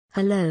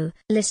Hello,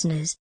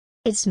 listeners.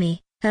 It's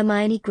me,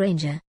 Hermione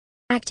Granger.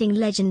 Acting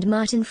legend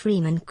Martin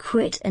Freeman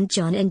quit and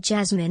John and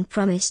Jasmine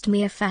promised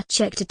me a fat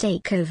check to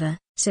take over,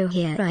 so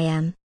here I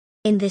am.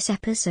 In this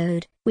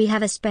episode, we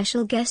have a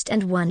special guest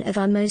and one of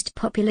our most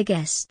popular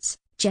guests,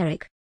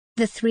 Jerick.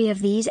 The three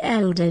of these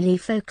elderly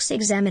folks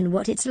examine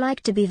what it's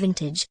like to be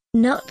vintage,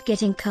 not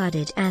getting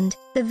carded, and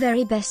the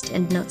very best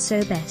and not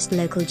so best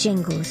local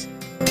jingles.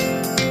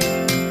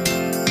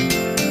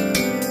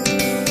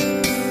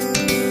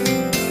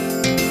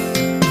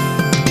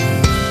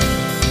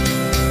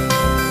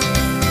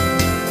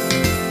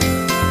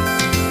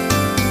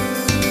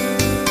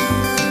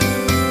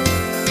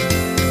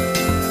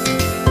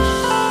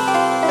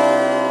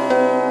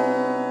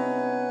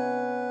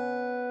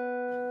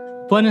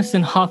 Buenos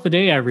and half a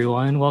day,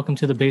 everyone. Welcome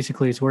to the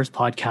Basically It's Worse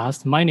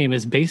podcast. My name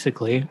is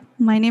Basically.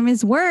 My name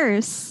is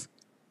Worse.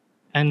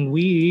 And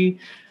we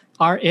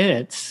are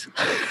it.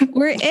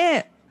 We're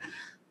it.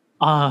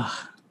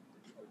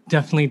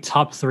 Definitely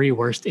top 3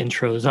 worst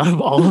intros out of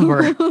all of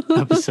our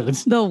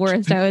episodes. The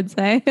worst, I would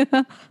say.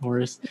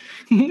 Worst.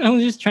 I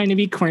was just trying to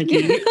be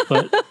quirky,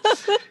 but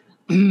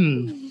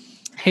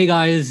hey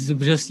guys,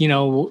 just,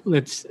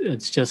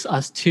 it's just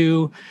us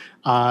two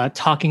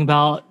talking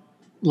about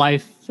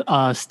life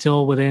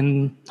still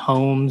within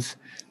homes.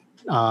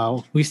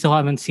 We still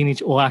haven't seen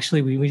each. Well,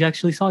 actually, we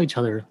actually saw each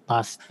other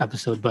last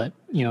episode, but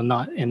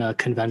not in a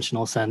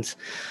conventional sense.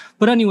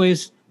 But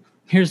anyways,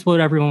 here's what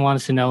everyone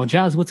wants to know.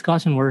 Jazz, what's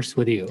gotten worse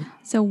with you?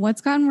 So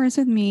what's gotten worse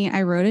with me?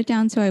 I wrote it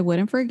down so I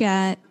wouldn't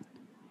forget.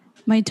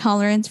 My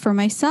tolerance for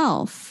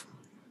myself.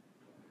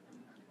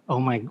 Oh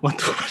my!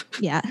 What?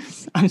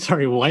 Yes. I'm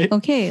sorry. What?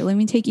 Okay, let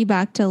me take you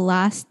back to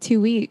last 2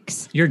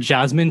 weeks. Your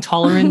Jasmine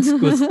tolerance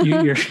was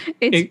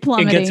it's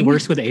plummeting. It gets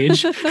worse with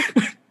age.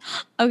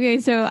 Okay,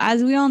 so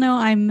as we all know,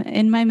 I'm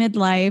in my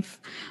midlife,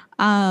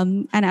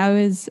 and I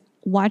was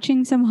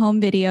watching some home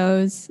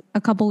videos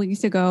a couple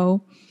weeks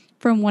ago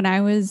from when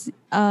I was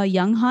a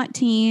young hot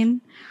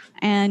teen,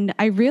 and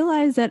I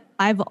realized that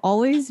I've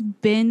always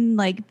been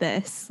like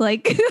this,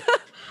 like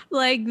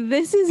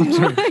this is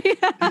who I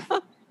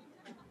am.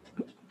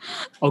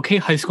 Okay,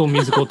 High School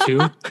Musical 2.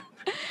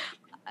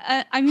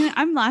 I mean,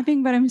 I'm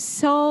laughing, but I'm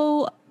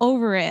so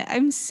over it.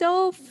 I'm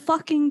so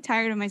fucking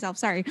tired of myself.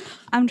 Sorry.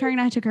 I'm trying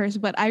not to curse,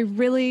 but I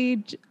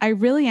really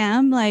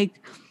am. Like,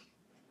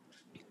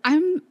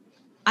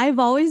 I've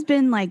always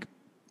been like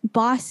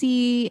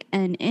bossy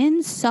and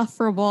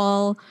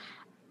insufferable.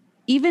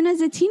 Even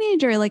as a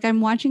teenager, like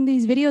I'm watching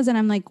these videos and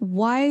I'm like,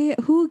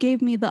 who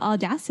gave me the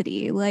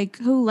audacity? Like,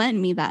 who lent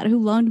me that? Who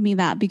loaned me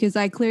that? Because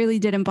I clearly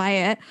didn't buy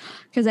it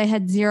because I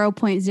had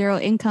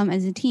 0.0 income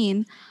as a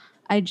teen.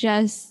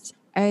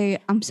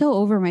 I'm so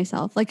over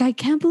myself. Like, I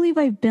can't believe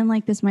I've been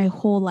like this my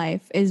whole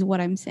life is what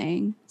I'm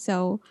saying.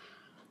 So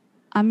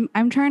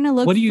I'm trying to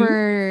look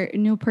for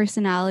new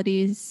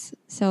personalities.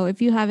 So if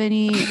you have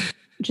any,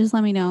 just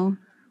let me know.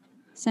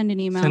 Send an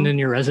email. Send in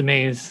your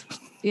resumes.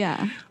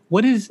 Yeah.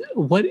 What do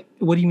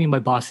you mean by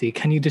bossy?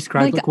 Can you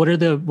describe like what are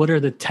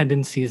the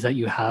tendencies that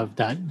you have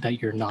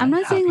that you're not? I'm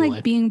not saying like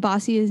with? Being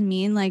bossy is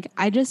mean. Like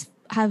I just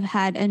have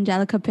had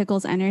Angelica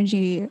Pickles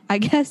energy, I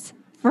guess,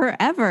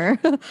 forever.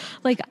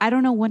 Like I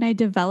don't know when I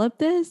developed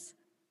this.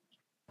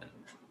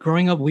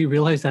 Growing up, we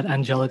realized that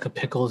Angelica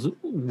Pickles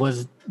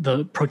was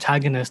the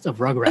protagonist of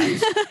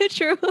Rugrats.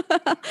 True.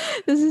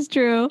 This is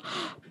true.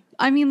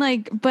 I mean,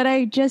 like, but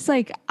I just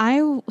like,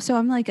 so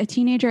I'm like a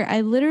teenager.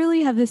 I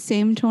literally have the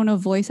same tone of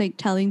voice, like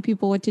telling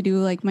people what to do.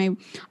 Like I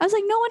was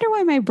like, no wonder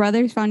why my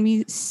brothers found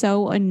me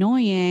so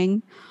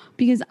annoying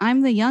because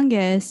I'm the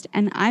youngest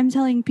and I'm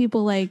telling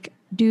people like,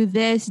 do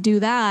this, do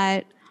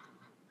that.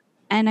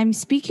 And I'm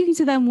speaking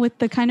to them with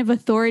the kind of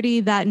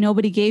authority that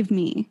nobody gave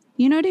me.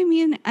 You know what I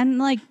mean? And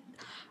like,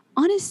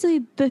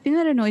 honestly, the thing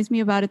that annoys me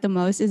about it the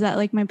most is that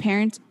like my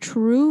parents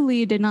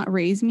truly did not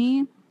raise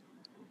me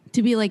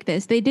to be like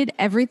this. They did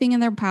everything in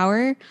their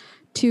power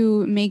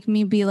to make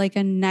me be like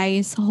a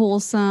nice,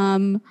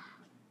 wholesome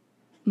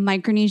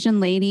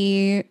Micronesian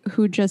lady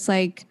who just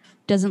like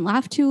doesn't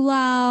laugh too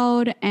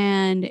loud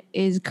and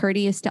is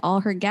courteous to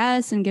all her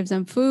guests and gives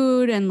them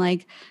food and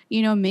like,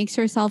 makes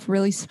herself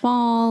really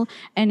small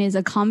and is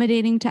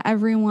accommodating to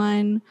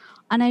everyone.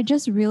 And I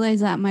just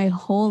realized that my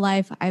whole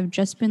life I've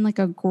just been like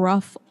a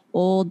gruff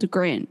old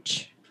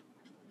Grinch.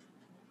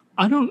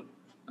 I don't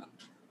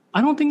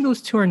think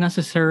those two are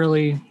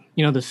necessarily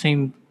the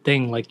same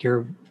thing. Like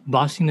your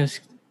bossiness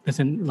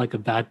isn't like a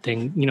bad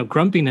thing.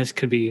 Grumpiness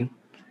could be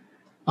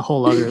a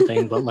whole other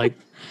thing, but like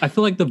I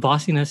feel like the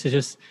bossiness is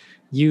just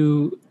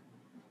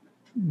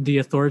the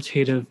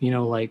authoritative,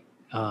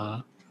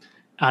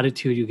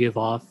 attitude you give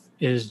off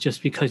is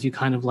just because you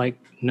kind of like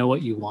know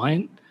what you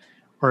want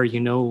or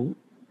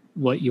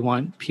what you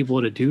want people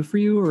to do for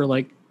you, or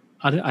like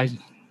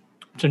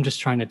I'm just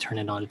trying to turn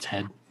it on its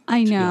head.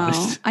 I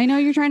know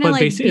you're trying to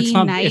like be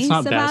nice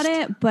about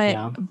it,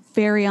 but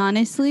very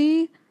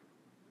honestly,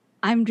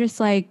 I'm just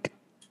like,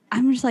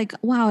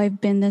 wow, I've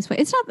been this way.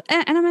 It's not,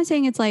 and I'm not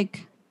saying it's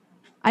like,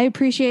 I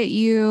appreciate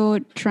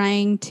you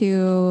trying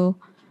to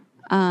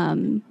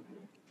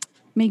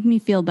make me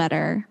feel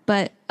better.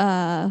 But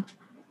okay,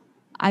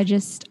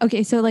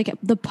 so like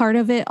the part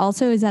of it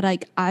also is that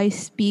like I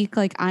speak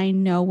like I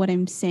know what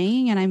I'm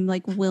saying, and I'm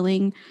like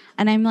willing,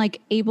 and I'm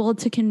like able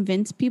to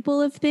convince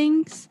people of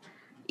things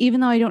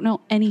even though I don't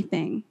know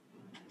anything.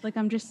 Like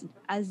I'm just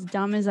as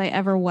dumb as I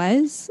ever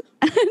was.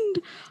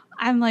 And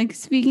I'm like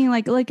speaking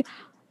like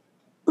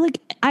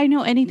I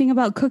know anything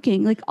about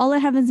cooking. Like all I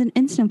have is an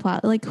Instant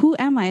Pot. Like who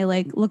am I?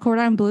 Like Le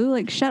Cordon Bleu?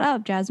 Like shut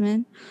up,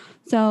 Jasmine.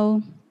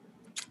 So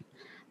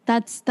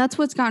that's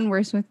what's gotten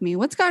worse with me.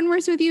 What's gotten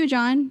worse with you,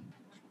 John?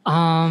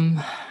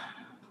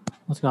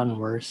 What's gotten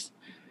worse?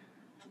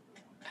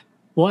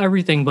 Well,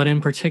 everything, but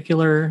in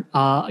particular,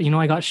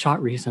 I got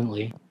shot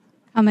recently.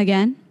 Come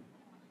again?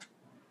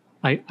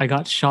 I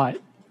got shot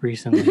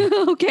recently.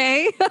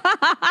 Okay.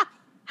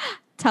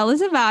 Tell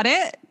us about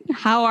it.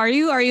 How are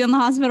you? Are you in the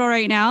hospital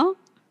right now?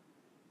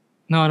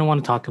 No, I don't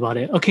want to talk about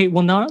it. Okay,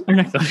 well, no,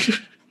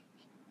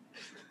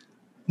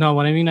 no,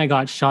 what I mean I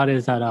got shot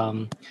is that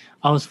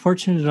I was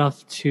fortunate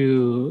enough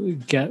to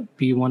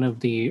be one of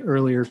the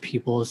earlier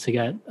people to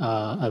get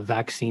a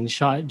vaccine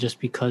shot just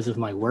because of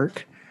my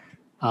work.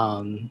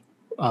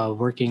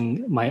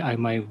 Working,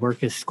 my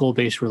work is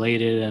school-based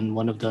related, and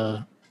one of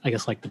the, I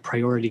guess, like the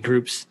priority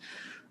groups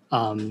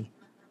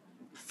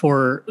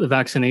for the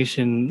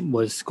vaccination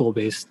was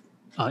school-based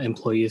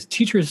employees,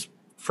 teachers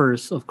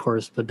first, of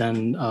course, but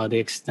then they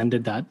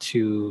extended that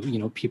to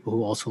people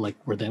who also like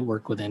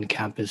work within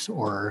campus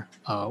or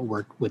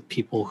work with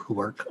people who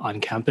work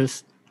on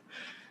campus.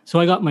 So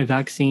I got my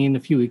vaccine a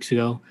few weeks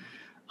ago.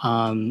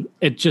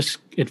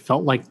 It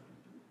felt like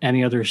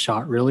any other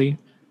shot, really.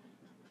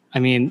 I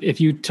mean, if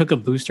you took a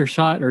booster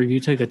shot or if you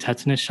took a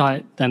tetanus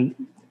shot, then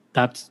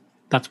that's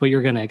what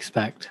you're gonna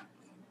expect.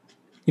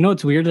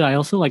 It's weird that I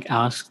also like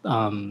asked.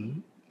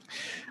 I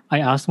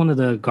asked one of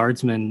the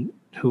guardsmen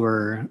who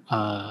were,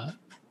 I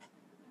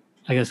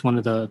guess, one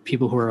of the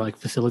people who were like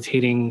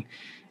facilitating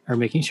or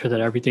making sure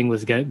that everything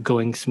was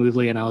going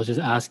smoothly, and I was just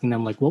asking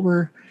them like,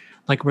 were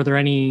there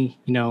any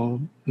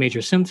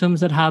major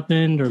symptoms that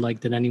happened, or like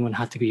did anyone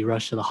have to be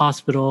rushed to the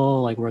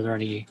hospital? Like, were there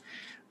any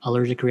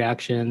allergic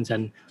reactions?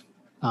 And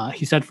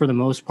he said for the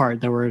most part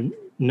there were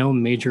no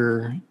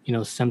major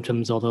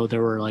symptoms, although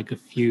there were like a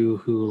few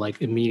who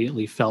like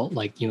immediately felt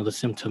like the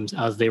symptoms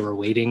as they were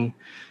waiting,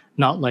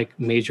 not like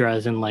major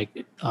as in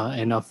like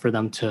enough for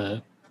them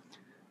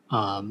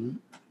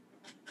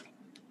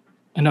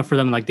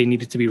like they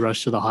needed to be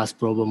rushed to the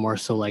hospital, but more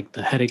so like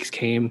the headaches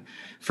came.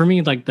 For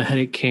me, like the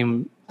headache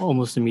came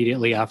almost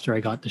immediately after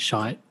I got the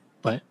shot,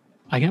 but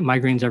I get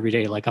migraines every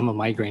day. Like I'm a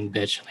migraine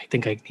bitch, and I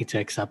think I need to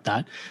accept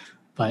that.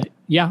 But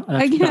yeah,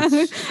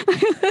 that's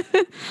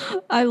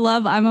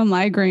I'm a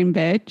migraine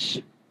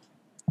bitch.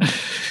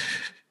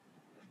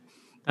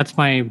 That's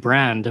my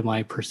brand,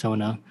 my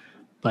persona.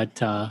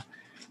 But I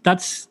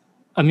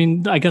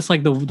guess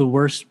like the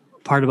worst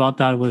part about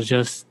that was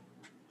just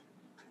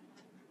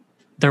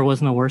there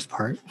was no worst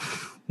part.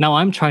 Now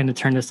I'm trying to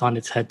turn this on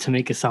its head to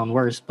make it sound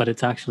worse, but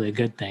it's actually a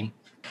good thing.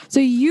 So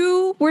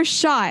you were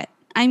shot.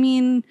 I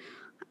mean,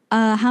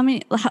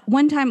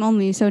 one time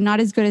only, so not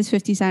as good as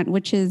 50 Cent,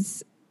 which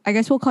is, I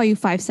guess we'll call you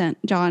 5 Cent,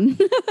 John.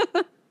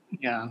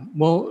 Yeah.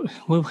 Well,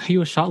 he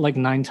was shot like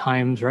 9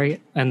 times,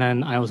 right? And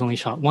then I was only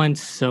shot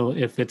once. So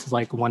if it's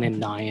like 1 in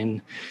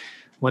 9,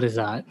 what is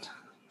that?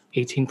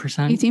 18%?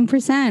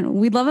 18%.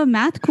 We love a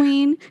math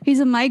queen. He's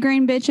a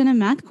migraine bitch and a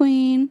math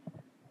queen.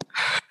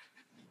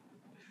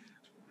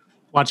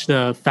 Watch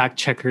the fact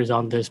checkers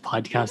on this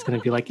podcast going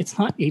to be like, it's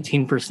not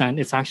 18%.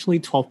 It's actually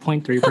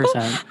 12.3%.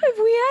 If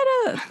we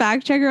had a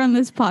fact checker on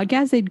this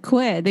podcast, they'd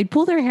quit. They'd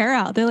pull their hair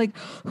out. They're like,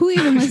 who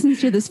even listens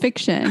to this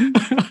fiction?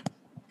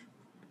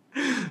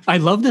 I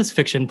love this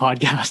fiction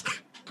podcast.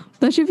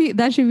 That should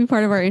be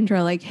part of our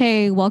intro. Like,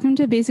 hey, welcome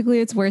to Basically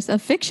It's Worse, a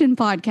fiction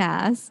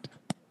podcast.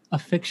 A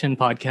fiction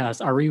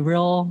podcast. Are we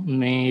real?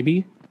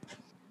 Maybe.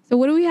 So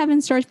what do we have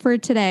in store for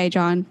today,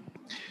 John?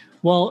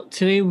 Well,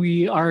 today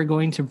we are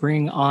going to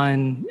bring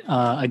on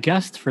a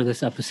guest for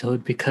this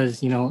episode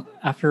because,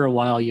 after a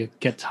while you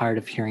get tired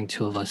of hearing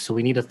two of us. So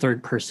we need a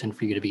third person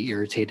for you to be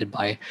irritated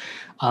by.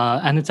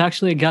 And it's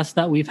actually a guest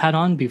that we've had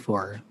on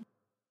before.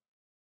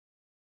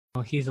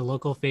 He's a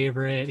local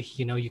favorite.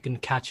 You can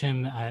catch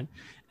him at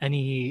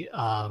any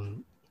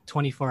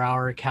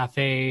 24-hour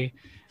cafe.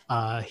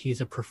 He's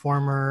a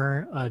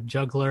performer, a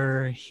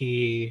juggler.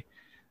 He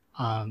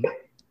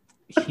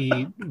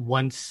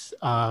once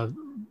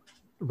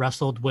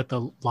wrestled with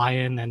a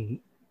lion,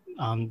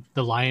 and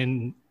the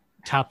lion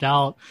tapped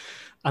out.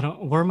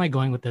 Where am I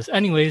going with this?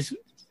 Anyways,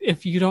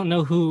 if you don't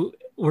know who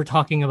we're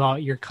talking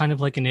about, you're kind of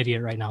like an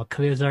idiot right now,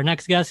 because our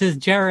next guest is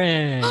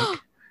Jarek.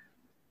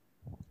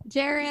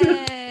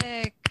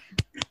 Jarek.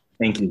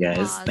 Thank you, guys.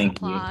 Applause, Thank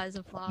applause,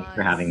 you. Applause. Thanks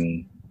for having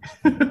me.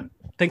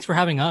 Thanks for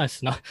having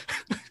us. No.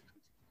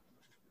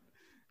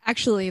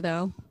 Actually,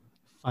 though.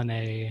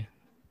 Funny.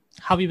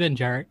 How have you been,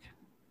 Jarek?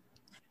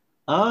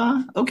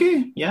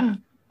 Okay, yeah.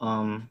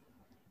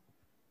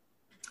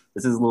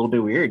 This is a little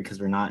bit weird because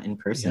we're not in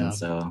person,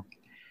 so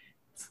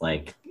it's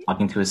like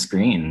talking to a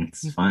screen.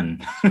 It's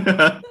fun.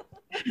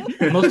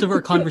 Most of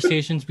our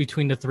conversations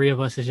between the three of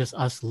us is just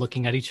us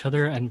looking at each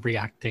other and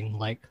reacting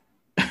like.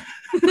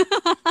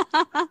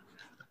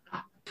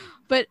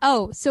 But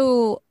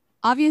so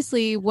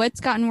obviously, what's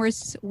gotten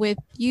worse with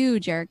you,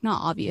 Jarek?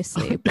 Not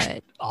obviously,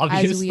 but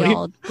Obviously, as we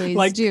always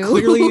like do.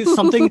 clearly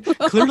something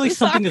has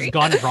Sorry.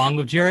 gone wrong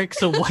with Jarek.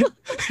 So what?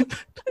 That's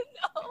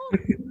not what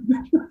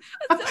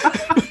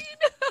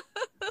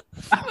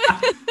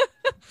I mean.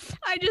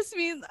 I just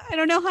mean I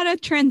don't know how to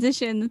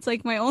transition. It's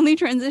like my only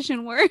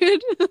transition word.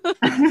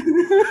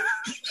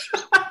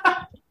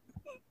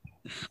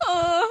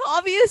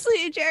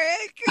 Obviously,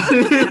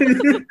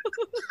 Jarek.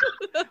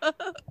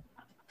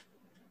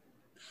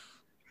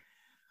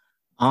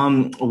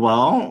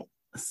 Well,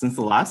 since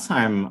the last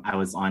time I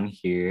was on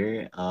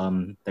here,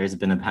 there's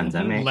been a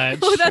pandemic.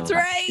 Oh, that's so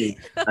right.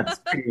 That's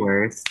pretty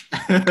worse.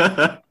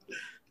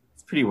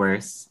 It's pretty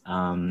worse.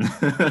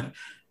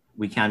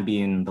 We can't be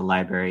in the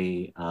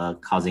library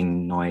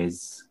causing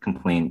noise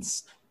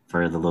complaints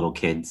for the little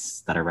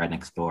kids that are right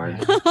next door.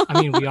 Yeah. I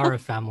mean, we are a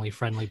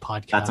family-friendly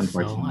podcast, That's so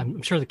unfortunate.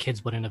 I'm sure the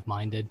kids wouldn't have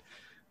minded.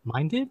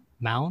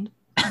 Mound?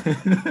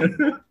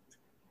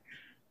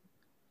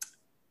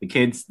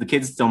 The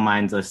kids don't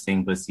mind us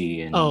saying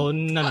pussy and Oh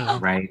no.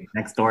 right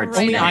next door. Right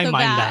Only off I the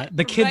mind bat. that.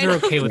 The kids Right are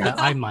off okay the with that.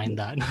 bat. I mind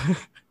that.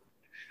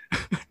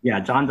 Yeah,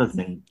 John does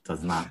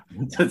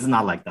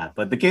not like that.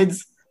 But the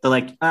kids, they're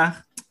like,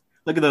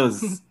 look at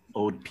those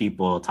old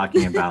people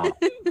talking about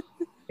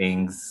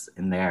things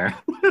in there.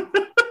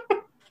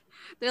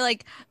 They're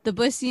like the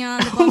bussy on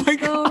the Oh my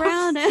bumps go God.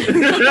 around.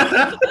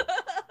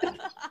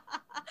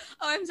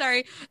 Oh, I'm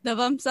sorry. The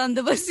bumps on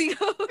the bussy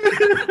go.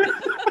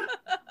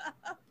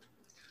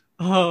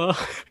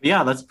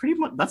 Yeah, that's pretty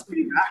bad.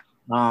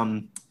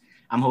 I'm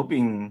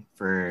hoping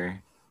for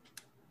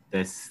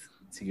this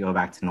to go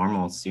back to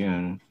normal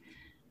soon,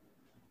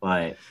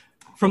 but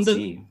From we'll the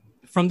see.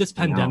 from this Who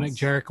pandemic, knows?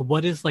 Jarek,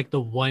 what is like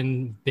the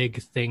one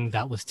big thing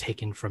that was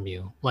taken from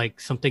you? Like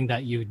something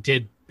that you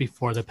did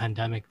before the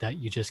pandemic that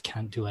you just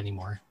can't do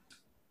anymore?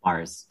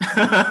 Bars.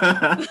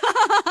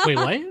 Wait,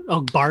 what?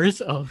 Oh,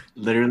 bars? Oh,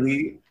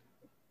 Literally,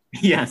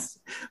 yes.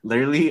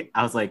 Literally,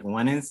 I was like,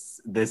 when is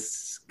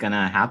this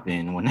gonna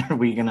happen? When are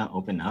we gonna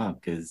open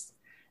up? Because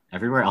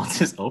everywhere else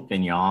is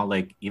open, y'all.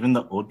 Like, even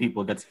the old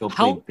people get to go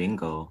play How-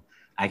 bingo.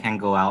 I can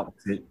go out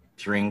to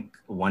drink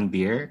one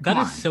beer. that Come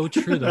is on. so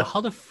true though. How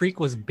the freak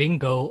was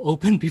bingo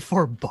open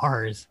before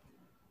bars?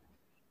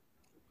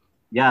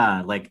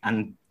 Yeah, like,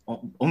 and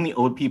only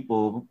old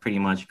people pretty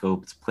much go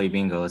to play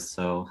bingo.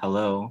 So,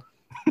 hello.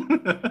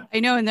 I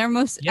know, and they're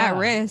most Yeah. at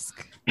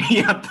risk.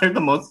 Yeah, they're the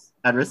most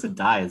at risk to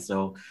die.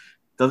 So,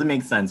 doesn't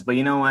make sense. But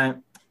you know what?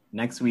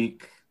 Next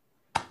week,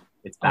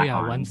 it's Oh back yeah,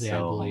 on. Wednesday, I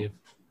so- believe.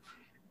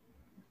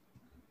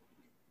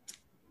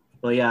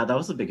 But yeah, that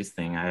was the biggest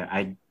thing.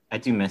 I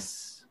do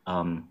miss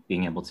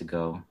being able to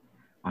go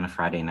on a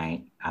Friday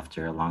night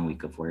after a long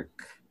week of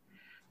work.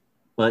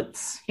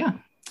 But yeah,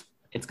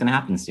 it's gonna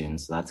happen soon,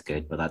 so that's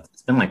good. But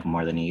it's been like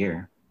more than a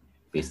year,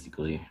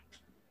 basically,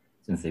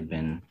 since they've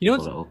been You know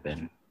able to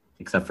open,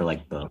 except for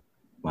like the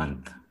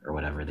month or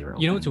whatever they were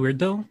open. You know what's weird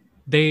though?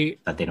 They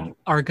That they don't.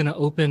 are gonna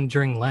open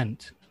during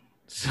Lent.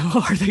 So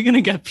are they gonna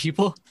get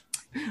people?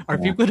 Are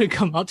Yeah. people gonna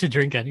come out to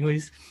drink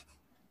anyways?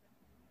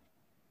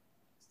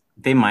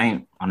 They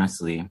might,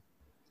 honestly.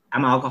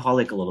 I'm an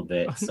alcoholic a little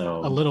bit,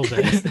 so A little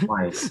bit.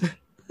 Twice.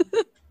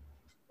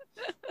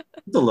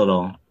 It's a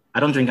little. I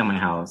don't drink at my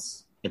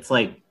house. It's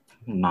like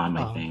not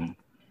my Oh. thing.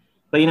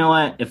 But you know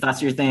what? If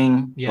that's your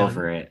thing, Yeah, go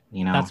for it.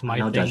 You know, that's my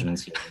no thing.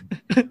 judgments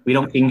here. We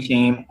don't king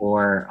shame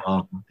or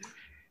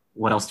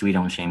what else do we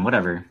don't shame?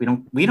 Whatever.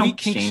 We don't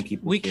shame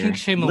people. We here. kink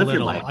shame a Live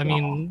your little. life, I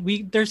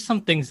mean, there's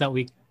some things that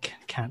we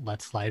can't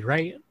let slide,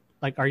 right?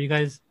 Like, are you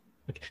guys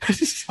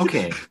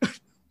Okay.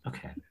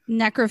 Okay.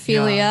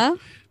 Necrophilia.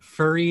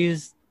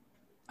 furries?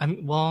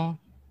 Well,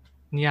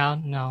 yeah,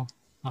 no,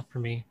 not for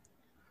me.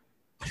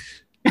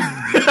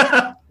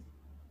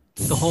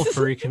 The whole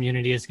furry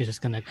community is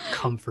just gonna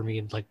come for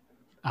me like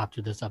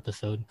after this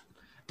episode.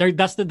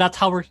 That's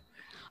how we're.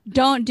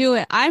 Don't do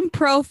it. I'm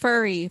pro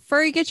furry.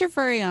 Furry, get your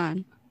furry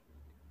on.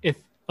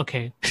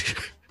 Okay.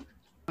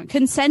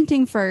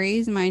 Consenting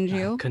furries, mind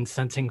you.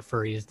 Consenting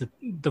furries.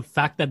 The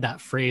fact that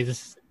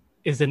phrase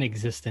is in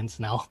existence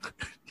now.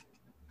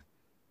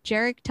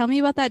 Jarek, tell me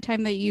about that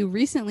time that you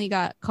recently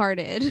got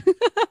carded.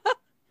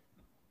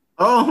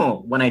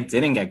 Oh, when I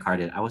didn't get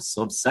carded, I was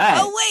so upset.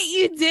 Oh, wait,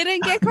 you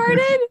didn't get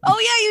carded? Oh,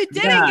 yeah, you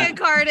didn't Yeah. get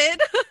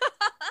carded.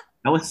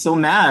 I was so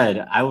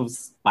mad. I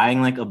was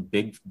buying like a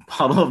big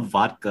bottle of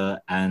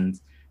vodka and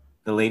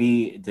the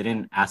lady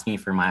didn't ask me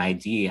for my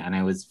ID and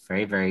I was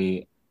very,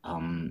 very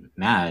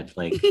mad.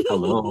 Like,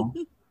 hello,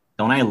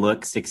 don't I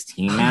look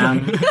 16,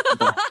 ma'am?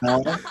 The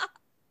hell?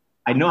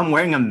 I know I'm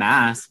wearing a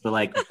mask, but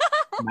like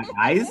my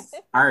eyes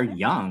are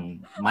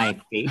young. My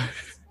face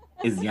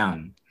is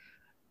young.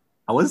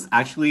 I was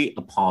actually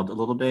appalled a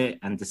little bit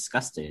and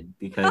disgusted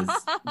because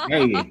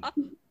hey,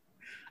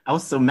 I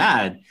was so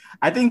mad.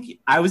 I think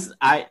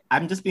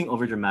I'm just being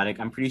over dramatic.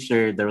 I'm pretty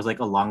sure there was like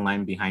a long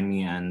line behind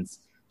me and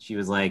she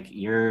was like,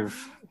 You're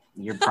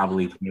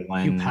probably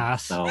 21. You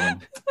pass. So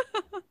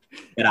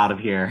Get out of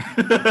here.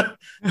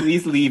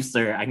 Please leave,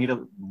 sir. I need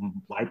to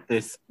wipe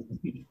this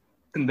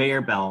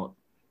conveyor belt.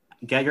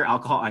 Get your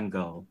alcohol and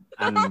go.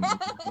 I'm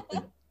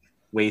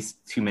waste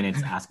 2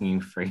 minutes asking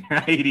you for your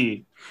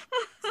ID.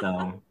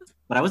 So,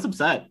 but I was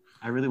upset.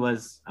 I really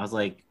was. I was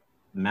like,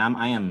 ma'am,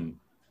 I am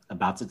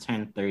about to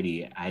turn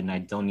 30 and I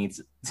don't need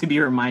to be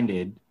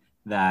reminded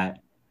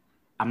that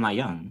I'm not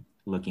young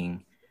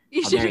looking.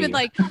 You How should dare have been you.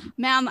 like,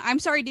 ma'am, I'm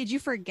sorry, did you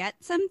forget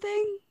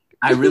something?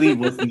 I really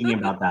was thinking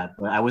about that,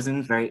 but I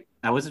wasn't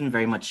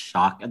very much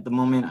shocked at the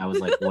moment. I was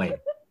like, wait,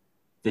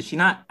 did she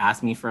not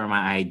ask me for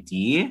my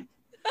ID?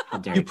 How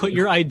dare You put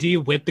your ID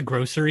with the This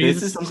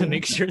groceries is to something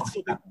make sure.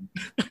 that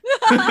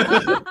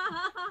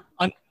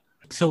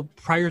So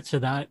prior to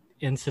that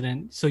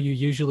incident, so you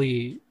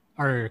usually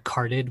are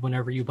carded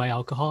whenever you buy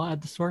alcohol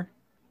at the store?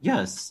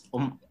 Yes,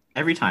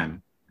 every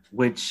time,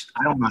 which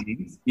I don't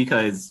mind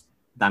because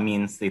that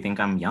means they think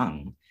I'm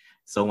young.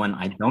 So when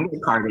I don't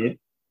get carded,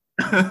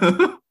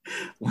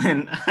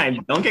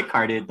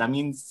 that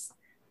means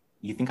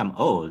you think I'm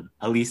old.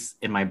 At least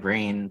in my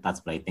brain, that's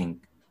what I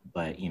think.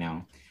 But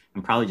I'm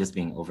probably just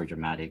being over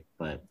dramatic.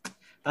 But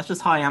that's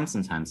just how I am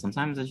sometimes.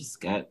 Sometimes I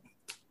just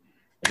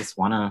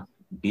want to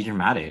be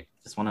dramatic.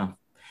 Just want to,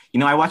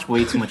 I watch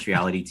way too much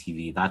reality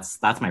TV.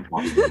 That's my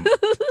problem.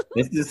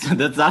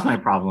 That's my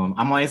problem.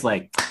 I'm always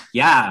like,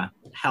 yeah,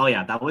 hell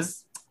yeah,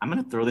 I'm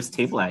gonna throw this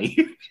table at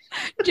you.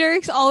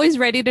 Derek's always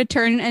ready to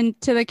turn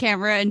into the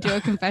camera and do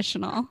a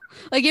confessional.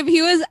 Like if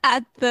he was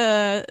at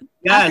the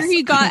after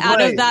he got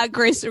out of that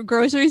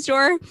grocery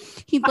store,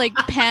 he'd like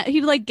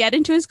get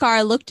into his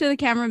car, look to the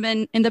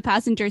cameraman in the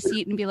passenger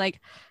seat, and be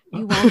like,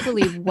 "You won't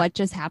believe what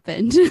just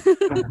happened."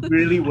 I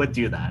really would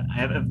do that.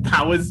 If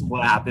that was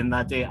what happened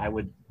that day, that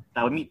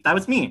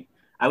was me.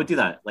 I would do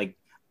that. Like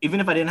even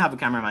if I didn't have a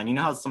cameraman, you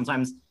know how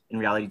sometimes in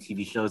reality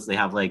TV shows they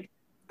have like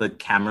the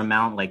camera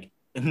mount like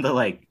in the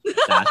like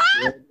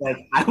dashboard.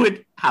 Like I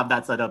would have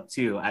that set up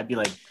too. I'd be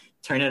like,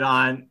 turn it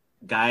on,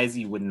 guys.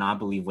 You would not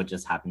believe what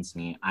just happened to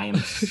me. I am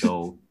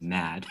so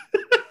mad.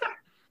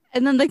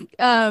 And then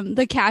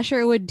the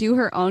cashier would do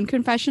her own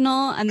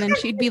confessional, and then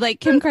she'd be like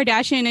Kim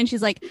Kardashian, and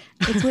she's like,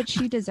 "It's what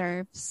she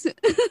deserves."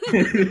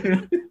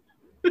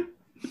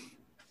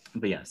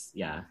 But yes,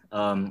 yeah.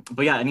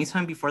 But yeah,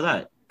 anytime before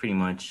that, pretty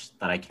much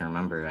that I can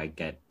remember, I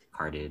get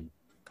carded.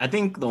 I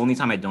think the only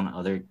time I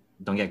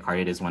don't get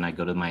carded is when I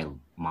go to my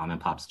mom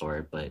and pop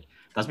store, but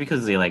that's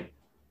because they like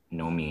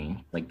know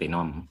me. Like they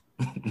know I'm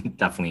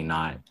definitely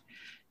not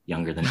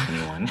younger than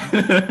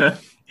 21.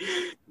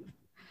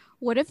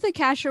 What if the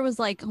cashier was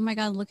like, "Oh my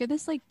God, look at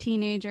this like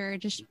teenager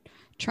just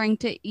trying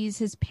to ease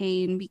his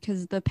pain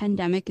because the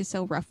pandemic is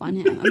so rough on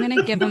him. I'm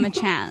gonna give him a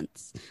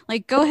chance.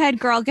 Like, go ahead,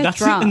 girl, get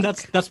drunk." And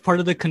that's part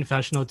of the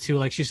confessional too.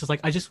 Like she's just like,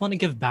 I just want to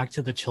give back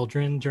to the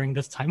children during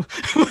this time.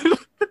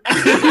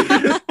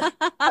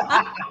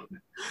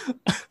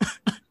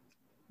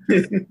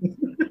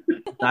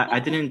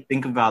 I didn't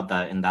think about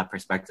that in that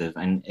perspective,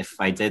 and if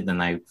I did, then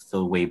I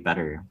feel way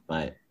better.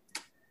 But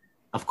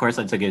of course,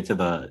 I took it to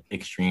the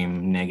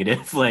extreme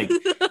negative. Like,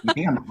 you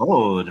think I'm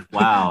old?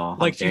 Wow!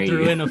 Like she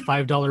threw in a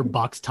 $5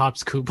 box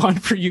tops coupon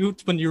for you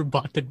when you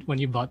bought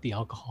the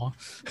alcohol.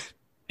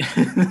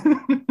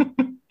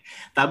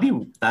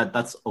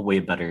 That's a way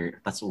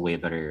better. That's a way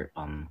better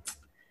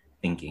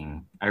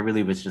thinking. I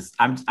was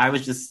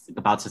just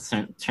about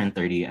to turn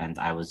 30, and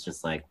I was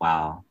just like,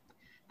 wow,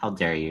 how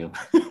dare you?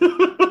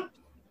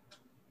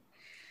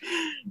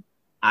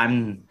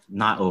 I'm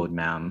not old,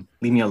 ma'am.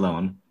 Leave me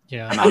alone.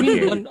 Yeah, I'm I out mean,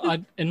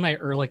 here. in my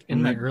early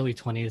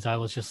 20s, I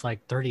was just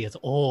like 30 is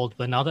old.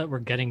 But now that we're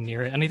getting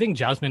near it, and I think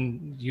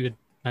Jasmine, you had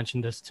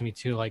mentioned this to me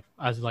too. Like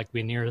as like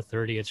we near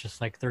 30, it's just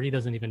like 30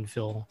 doesn't even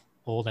feel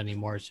old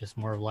anymore. It's just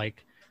more of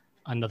like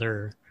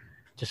another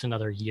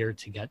year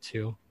to get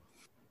to.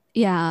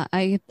 Yeah,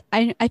 I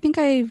think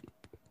I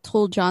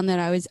told John that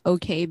I was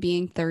okay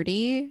being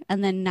 30,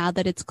 and then now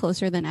that it's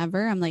closer than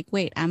ever, I'm like,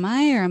 wait, am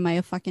I, or am I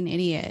a fucking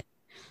idiot?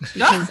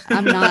 Because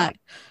I'm not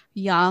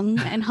young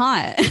and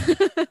hot.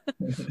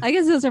 I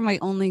guess those are my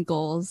only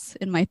goals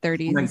in my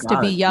 30s, is to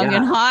be young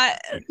and hot.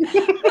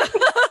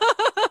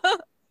 I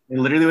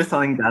literally was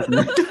telling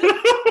Jasmine.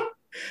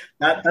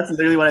 That's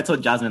literally what I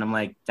told Jasmine. I'm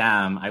like,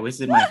 damn, I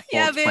wasted my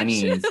whole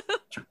 20s.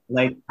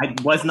 Like I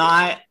was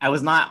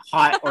not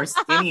hot or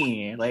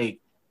skinny. Like,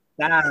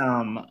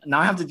 damn, now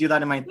I have to do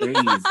that in my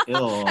 30s.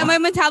 Ew. And my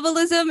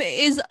metabolism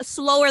is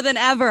slower than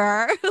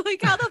ever.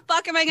 Like, how the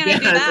fuck am I gonna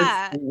do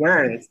that? It's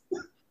worse.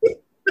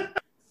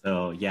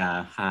 So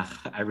yeah,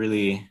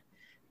 your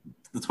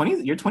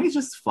 20s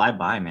just fly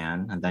by,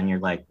 man. And then you're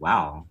like,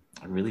 wow,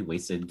 I really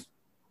wasted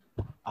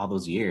all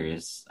those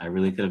years. I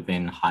really could have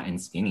been hot and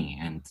skinny,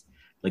 and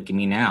look at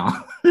me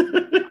now.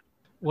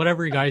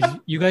 Whatever,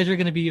 you guys are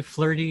going to be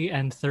flirty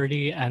and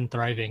 30 and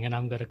thriving, and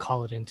I'm going to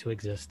call it into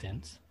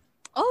existence.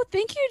 Oh,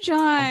 thank you,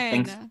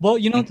 John. Well,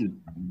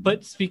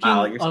 but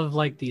speaking of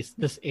like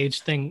this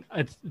age thing,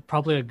 it's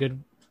probably a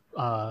good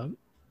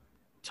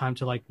time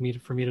to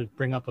for me to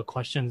bring up a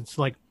question. It's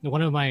like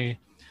one of my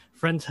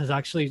friends has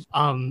actually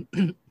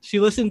she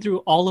listened through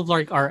all of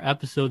like our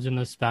episodes in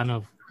the span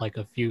of like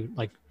a few,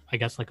 like I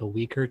guess like a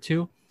week or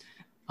two.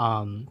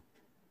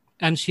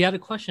 And she had a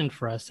question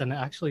for us, and it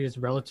actually is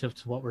relative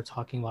to what we're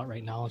talking about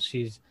right now.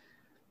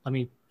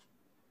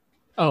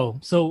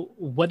 So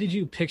what did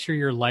you picture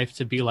your life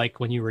to be like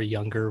when you were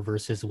younger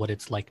versus what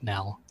it's like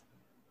now?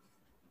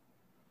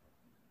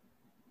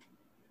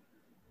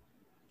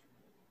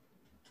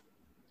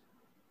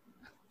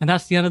 And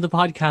that's the end of the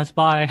podcast.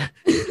 Bye.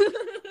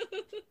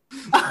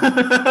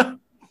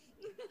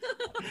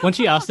 When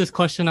she asked this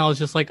question, I was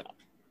just like,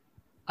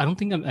 I don't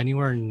think I'm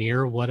anywhere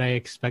near what I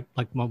expect,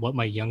 like what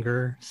my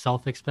younger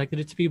self expected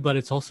it to be, but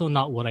it's also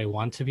not what I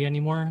want to be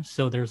anymore.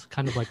 So there's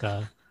kind of like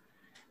a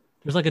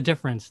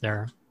difference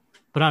there.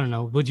 But I don't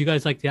know. Would you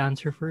guys like to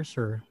answer first,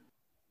 or?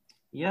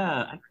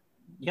 Yeah,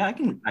 I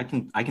can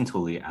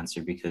totally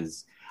answer,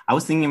 because I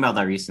was thinking about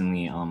that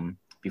recently.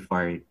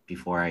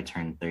 Before I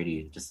turned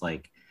 30, just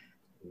like,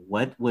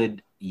 what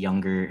would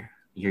your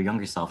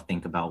younger self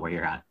think about where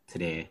you're at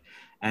today?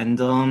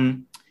 And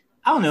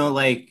I don't know,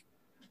 like,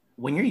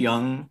 when you're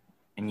young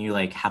and you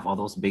like have all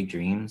those big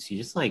dreams, you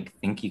just like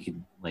think you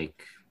could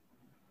like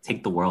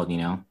take the world, you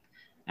know?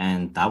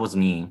 And that was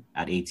me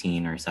at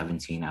 18 or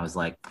 17. I was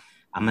like,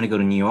 I'm gonna go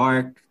to New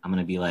York. I'm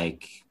gonna be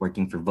like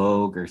working for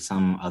Vogue or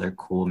some other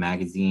cool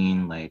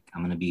magazine. Like,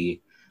 I'm gonna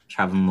be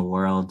traveling the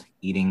world,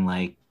 eating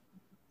like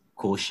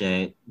cool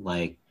shit.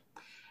 Like,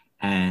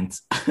 and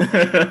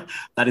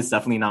that is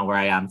definitely not where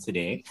I am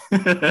today.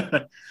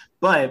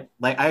 But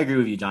like, I agree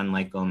with you, John.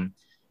 Like,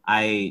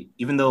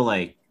 even though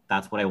like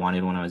that's what I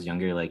wanted when I was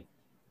younger, like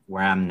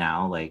where I'm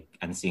now, like,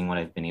 and seeing what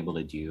I've been able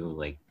to do,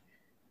 like,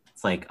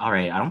 it's like, all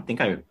right, I don't think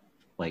I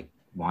like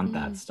want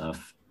that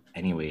stuff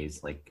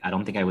anyways. Like, I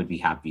don't think I would be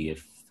happy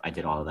if I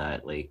did all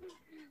that like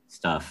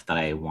stuff that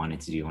I wanted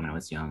to do when I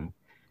was young.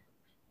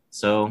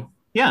 So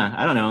yeah,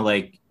 I don't know,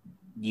 like,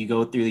 you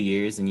go through the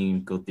years and you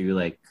go through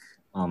like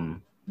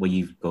what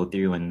you go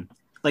through, and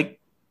like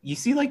you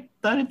see like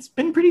that it's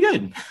been pretty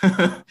good.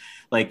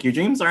 Like, your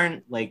dreams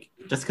aren't like,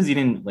 just because you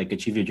didn't like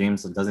achieve your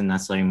dreams, it doesn't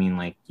necessarily mean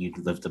like you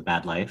lived a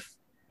bad life.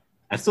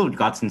 I still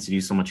gotten to do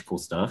so much cool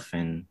stuff,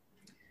 and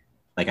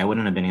like I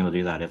wouldn't have been able to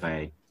do that if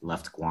I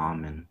left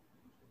Guam and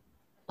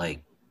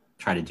like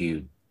try to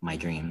do my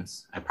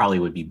dreams. I probably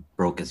would be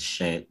broke as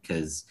shit,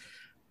 because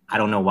I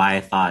don't know why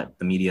I thought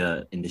the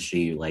media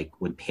industry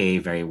like would pay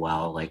very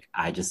well. Like,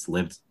 I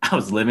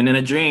was living in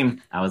a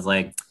dream. I was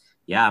like,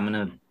 yeah, I'm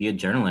gonna be a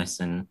journalist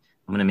and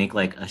I'm gonna make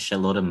like a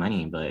shitload of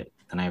money. But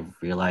then I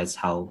realized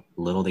how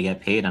little they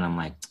get paid, and I'm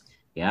like,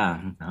 yeah,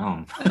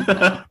 no,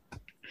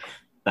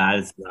 that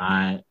is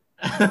not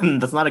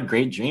that's not a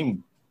great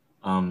dream,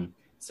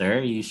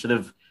 sir. You should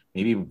have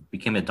maybe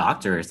became a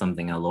doctor or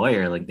something, a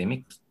lawyer. Like, they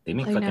make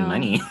fucking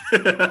money.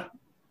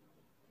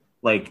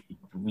 Like,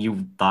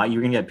 you thought you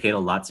were gonna get paid a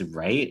lot to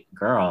write?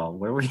 Girl,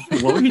 what were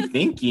you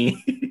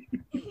thinking?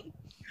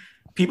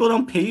 People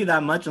don't pay you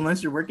that much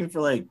unless you're working for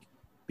like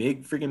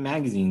big freaking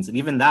magazines. And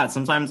even that,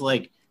 sometimes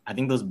like I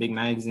think those big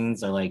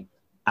magazines are like,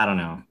 I don't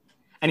know.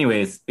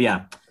 Anyways, but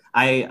yeah,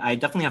 I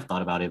definitely have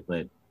thought about it,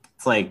 but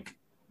it's like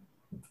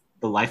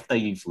the life that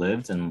you've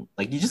lived, and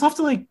like you just have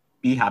to like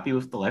be happy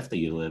with the life that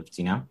you lived,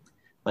 you know?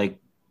 Like,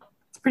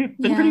 it's been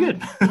pretty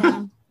good.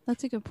 Yeah,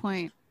 that's a good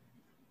point.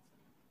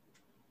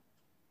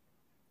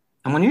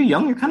 And when you're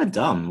young, you're kind of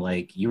dumb.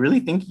 Like, you really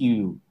think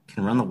you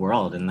can run the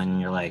world, and then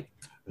you're like,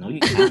 no, you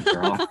can't,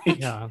 girl.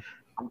 Yeah.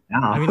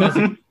 I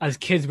mean, as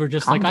kids, we're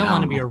just like, I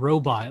want to be a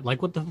robot.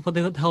 Like, what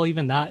the hell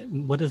even that?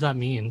 What does that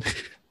mean?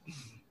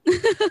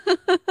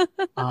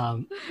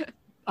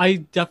 I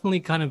definitely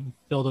kind of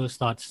feel those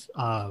thoughts,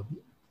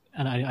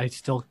 and I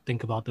still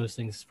think about those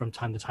things from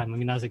time to time. I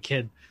mean, as a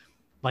kid,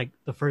 like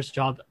the first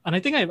job, and I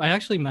think I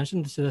actually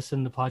mentioned this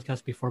in the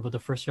podcast before, but the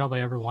first job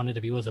I ever wanted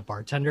to be was a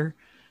bartender.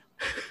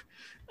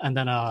 And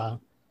then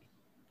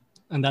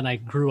I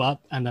grew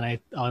up, and then I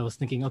was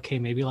thinking, okay,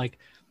 maybe like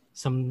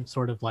some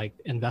sort of like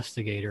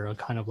investigator, or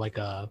kind of like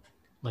a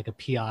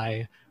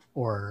PI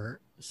or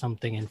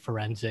something in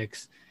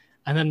forensics.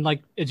 And then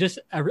like it just,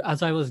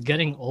 as I was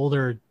getting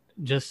older,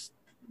 just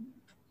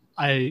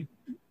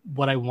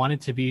what I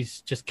wanted to be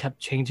just kept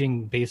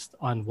changing based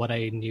on what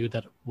I knew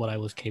that what I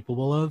was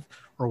capable of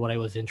or what I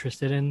was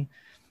interested in.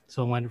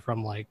 So I went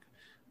from like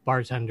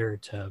bartender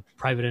to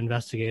private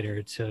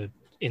investigator to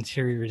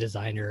interior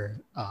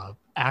designer,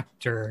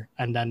 actor,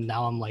 and then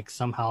now I'm like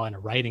somehow in a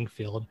writing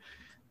field,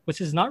 which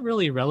is not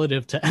really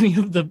relative to any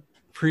of the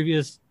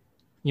previous,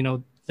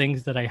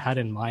 things that I had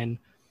in mind.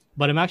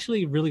 But I'm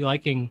actually really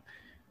liking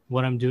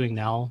what I'm doing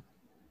now.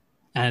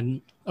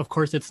 And of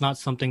course, it's not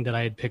something that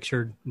I had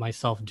pictured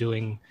myself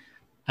doing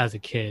as a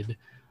kid,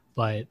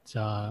 but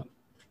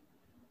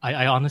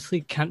I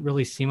honestly can't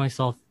really see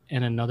myself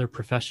in another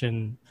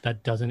profession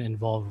that doesn't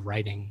involve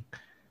writing.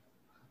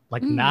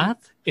 Like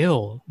math?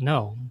 Ew.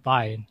 No.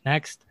 Bye.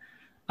 Next.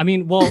 I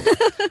mean, well,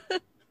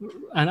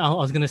 and I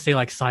was going to say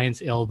like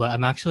science ill, but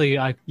I'm actually,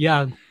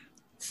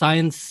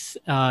 science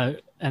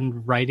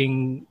and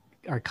writing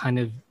are kind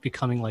of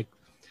becoming like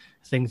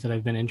things that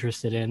I've been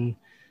interested in,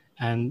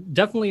 and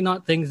definitely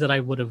not things that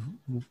I would have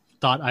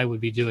thought I would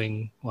be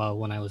doing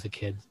when I was a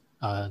kid,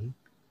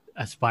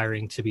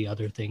 aspiring to be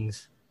other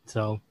things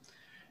So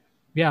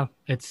yeah,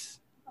 it's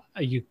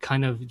you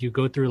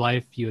go through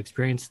life, you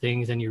experience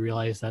things, and you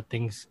realize that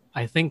things,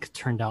 I think,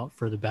 turned out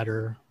for the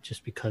better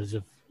just because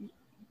of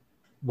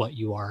what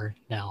you are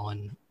now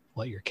and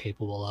what you're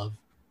capable of.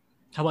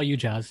 How about you,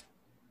 Jazz?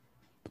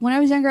 When I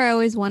was younger, I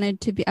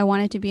wanted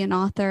to be an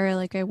author.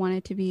 Like I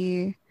wanted to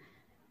be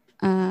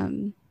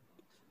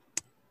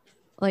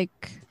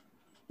like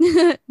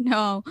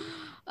no,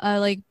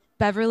 like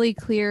Beverly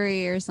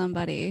Cleary or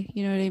somebody.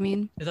 You know what I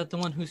mean? Is that the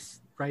one who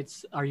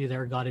writes "Are You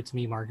There, God? It's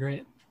Me,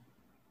 Margaret"?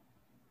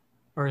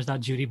 Or is that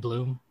Judy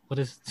Blume?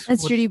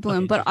 That's Judy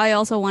Blume. Okay. But I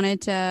also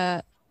wanted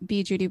to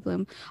be Judy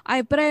Blume.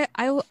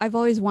 I've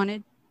always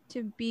wanted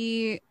to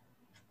be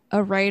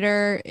a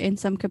writer in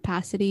some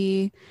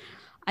capacity.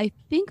 I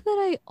think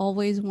that I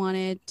always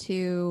wanted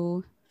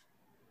to,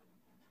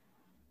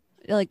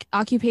 like,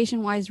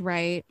 occupation wise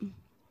write,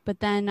 but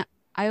then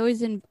I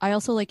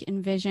also like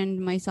envisioned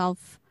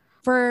myself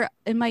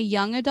in my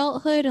young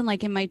adulthood and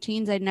like in my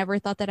teens. I never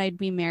thought that I'd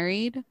be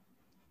married,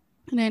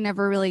 and I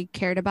never really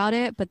cared about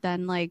it. But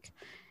then like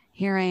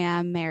here I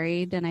am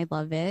married and I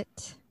love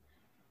it.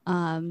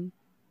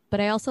 But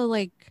I also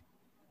like,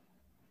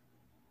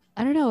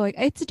 I don't know,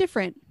 it's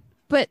different.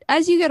 But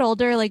as you get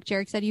older, like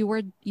Jarek said,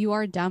 you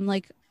are dumb.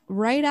 Like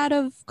right out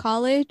of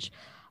college,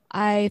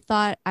 I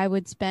thought I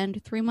would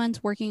spend 3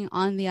 months working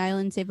on the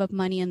island, save up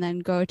money, and then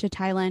go to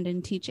Thailand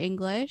and teach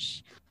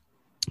English.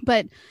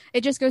 But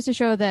it just goes to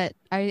show that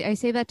I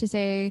say that to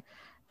say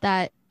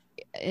that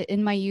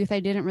in my youth, I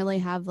didn't really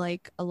have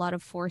like a lot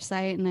of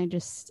foresight. And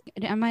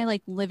am I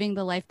like living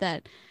the life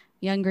that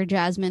younger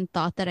Jasmine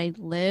thought that I'd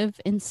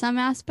live? In some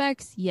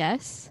aspects,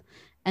 yes.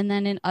 And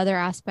then in other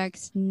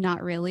aspects,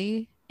 not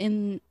really.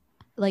 In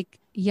like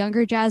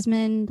younger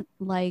Jasmine,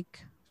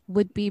 like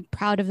would be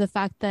proud of the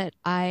fact that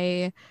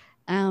I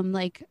am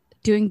like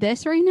doing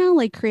this right now,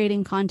 like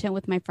creating content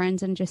with my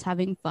friends and just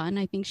having fun.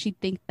 I think she'd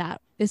think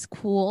that is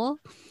cool.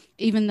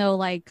 Even though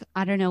like,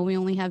 I don't know, we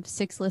only have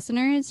 6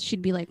 listeners,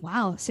 she'd be like,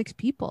 wow, 6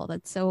 people.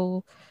 That's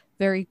so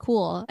very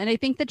cool. And I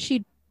think that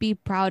she'd be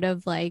proud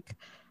of like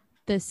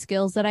the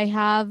skills that I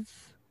have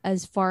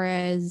as far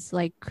as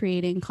like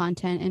creating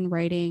content and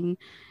writing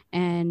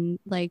and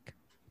like,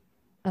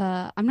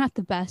 I'm not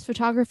the best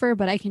photographer,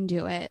 but I can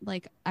do it.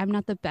 Like, I'm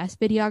not the best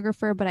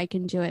videographer, but I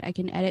can do it. I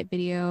can edit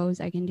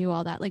videos. I can do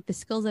all that. Like the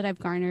skills that I've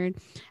garnered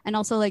and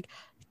also like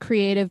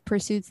creative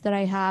pursuits that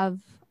I have,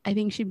 I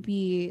think she'd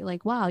be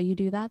like, wow, you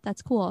do that?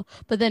 That's cool.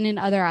 But then in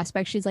other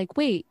aspects, she's like,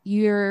 wait,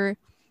 I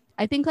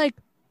think like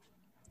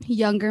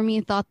younger me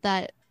thought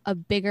that a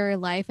bigger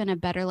life and a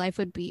better life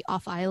would be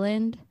off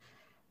island.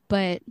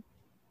 But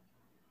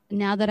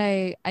now that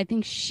I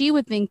think she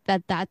would think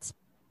that that's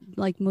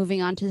like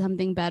moving on to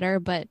something better.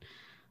 But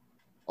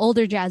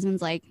older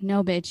Jasmine's like,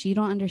 no, bitch, you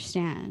don't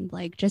understand.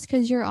 Like, just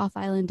because you're off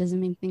island doesn't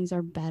mean things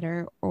are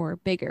better or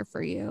bigger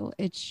for you.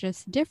 It's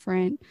just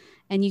different.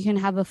 And you can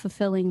have a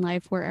fulfilling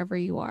life wherever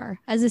you are.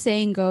 As the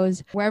saying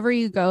goes, wherever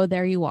you go,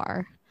 there you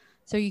are.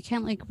 So you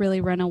can't like really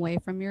run away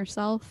from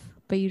yourself,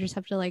 but you just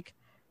have to like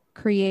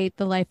create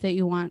the life that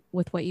you want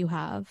with what you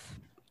have.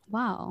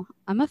 Wow.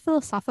 I'm a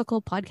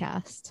philosophical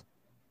podcast.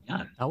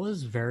 Yeah, that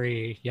was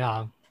very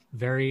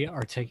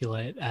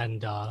articulate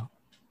and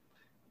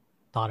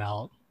thought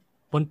out.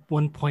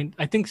 One point,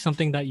 I think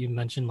something that you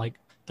mentioned, like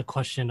the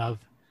question of,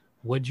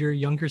 would your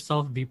younger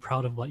self be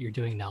proud of what you're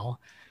doing now?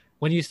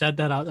 When you said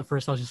that at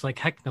first, I was just like,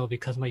 heck no,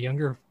 because my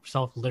younger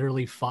self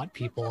literally fought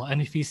people.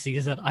 And if he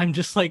sees it, I'm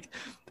just like,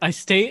 I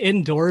stay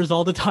indoors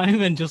all the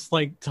time and just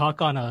like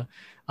talk on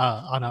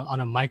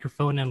a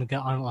microphone and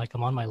get on like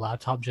I'm on my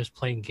laptop just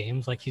playing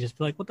games. Like he just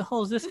be like, what the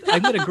hell is this?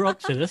 I'm gonna grow up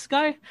to this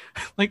guy?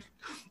 Like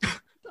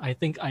I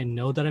think I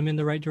know that I'm in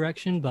the right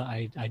direction, but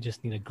I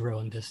just need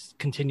to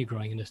continue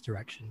growing in this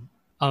direction.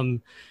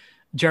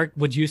 Jarek,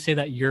 would you say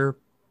that your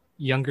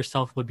younger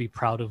self would be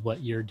proud of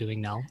what you're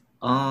doing now?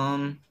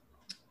 I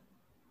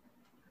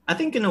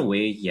think in a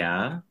way,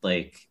 yeah.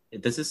 Like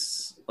this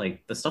is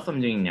like the stuff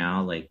I'm doing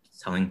now, like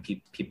telling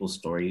people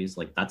stories.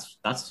 Like that's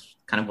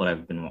kind of what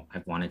I've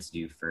wanted to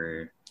do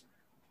for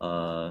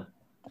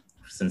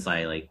since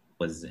I like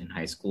was in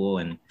high school,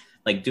 and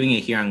like doing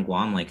it here on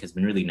Guam like has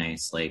been really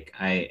nice. Like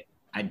I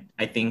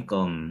think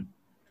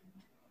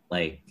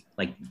like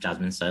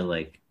Jasmine said,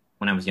 like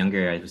when I was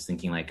younger, I was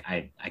thinking like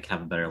I could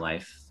have a better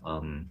life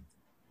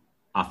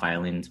off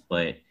island,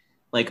 but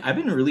like I've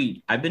been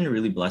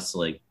really blessed to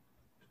like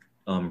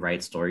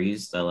write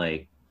stories that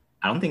like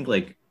I don't think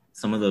like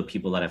some of the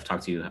people that I've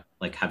talked to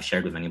like have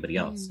shared with anybody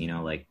else. You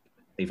know, like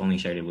they've only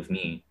shared it with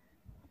me.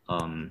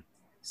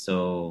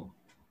 So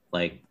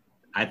like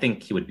I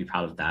think he would be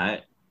proud of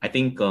that. I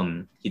think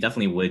he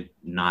definitely would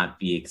not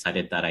be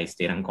excited that I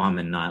stayed on Guam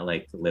and not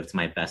like lived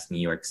my best New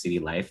York City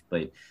life.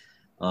 But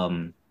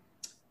New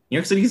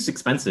York City is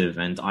expensive,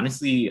 and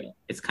honestly,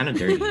 it's kind of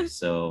dirty.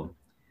 So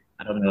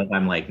I don't know if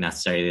I'm like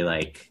necessarily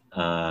like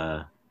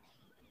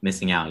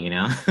missing out, you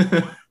know?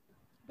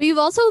 But you've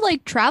also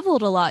like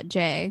traveled a lot,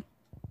 Jay.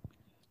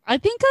 I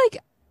think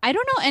like I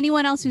don't know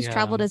anyone else who's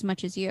traveled as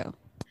much as you.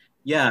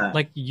 Yeah,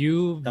 Like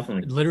you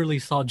definitely. literally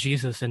saw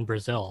Jesus in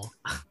Brazil.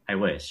 I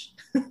wish.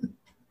 I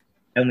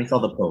only saw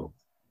the Pope.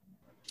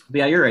 But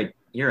yeah, you're right.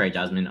 You're right,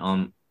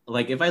 Jasmine.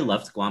 Like if I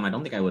left Guam, I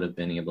don't think I would have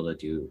been able to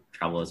do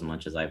travel as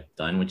much as I've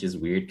done, which is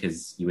weird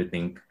because you would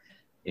think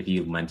if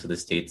you went to the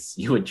States,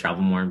 you would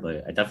travel more.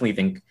 But I definitely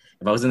think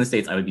if I was in the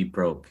States, I would be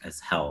broke as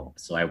hell.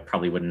 So I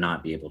probably would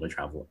not be able to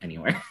travel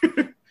anywhere.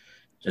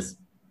 Just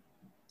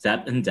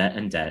debt and debt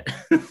and debt.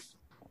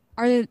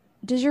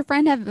 Does your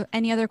friend have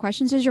any other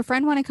questions? Does your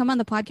friend want to come on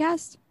the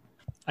podcast?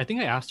 I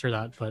think I asked her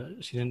that,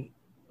 but she didn't.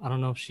 I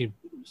don't know if she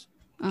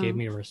gave Oh.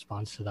 me a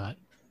response to that.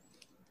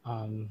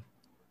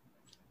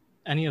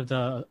 Any of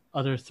the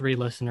other 3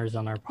 listeners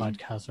on our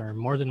podcast are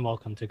more than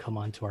welcome to come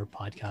on to our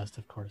podcast,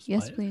 of course.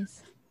 Yes, but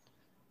please.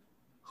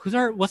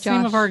 what's the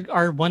name of Josh.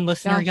 our one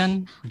listener Josh.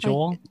 again?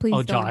 Joel? Like, please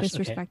don't Josh. Okay.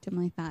 disrespect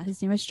him like that.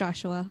 His name is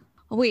Joshua.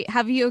 Oh, wait,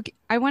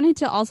 I wanted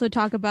to also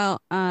talk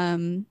about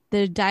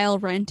the Dial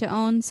Rent to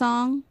Own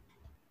song.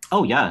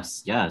 Oh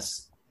yes,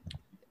 yes.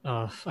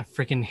 I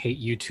freaking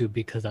hate YouTube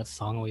because that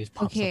song always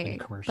pops up in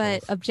commercials.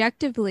 But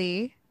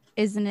objectively,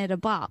 isn't it a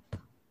bop?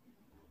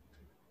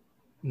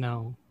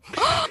 No.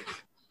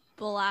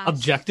 Blast.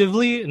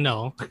 Objectively,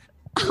 no.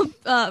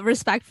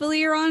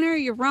 Respectfully, Your Honor,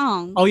 you're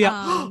wrong. Oh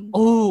yeah.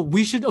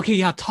 We should. Okay,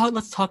 yeah.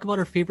 Let's talk about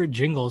our favorite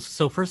jingles.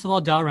 So first of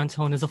all, Dial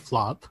Rentone is a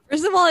flop.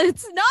 First of all,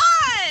 it's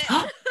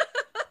not.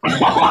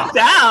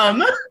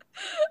 Damn.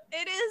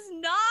 It is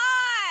not.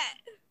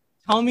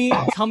 Tell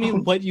me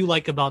what you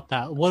like about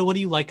that. What do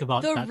you like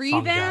about The that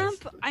revamp.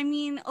 song, Jazz? I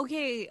mean,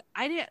 okay,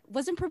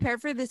 wasn't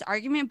prepared for this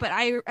argument, but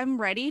I am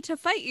ready to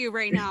fight you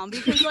right now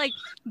because, like,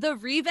 the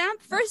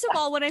revamp. First of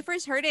all, when I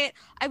first heard it,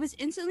 I was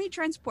instantly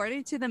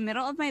transported to the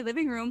middle of my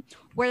living room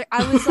where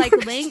I was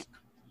like laying.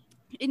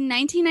 In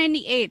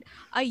 1998,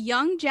 a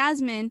young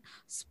Jasmine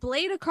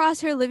splayed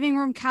across her living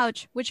room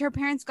couch, which her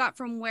parents got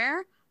from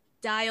where?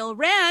 Dial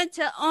Rent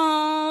to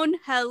Own.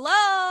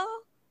 Hello.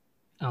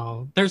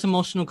 Oh, there's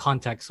emotional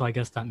context, so I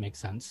guess that makes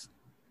sense.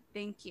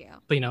 Thank you.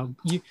 But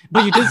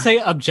you did say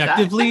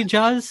objectively,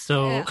 Jazz.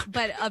 So Yeah,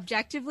 but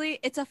objectively,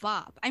 it's a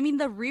flop. I mean,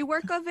 the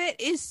rework of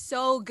it is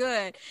so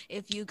good.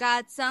 If you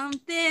got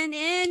something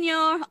in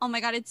your, oh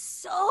my god, it's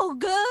so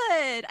good.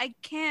 I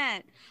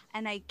can't,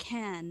 and I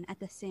can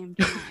at the same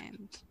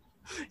time.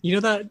 you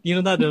know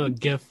that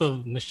gif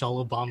of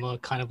Michelle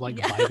Obama kind of like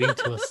Yeah. vibing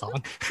to a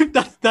song.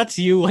 That's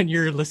you when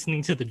you're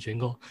listening to the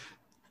jingle.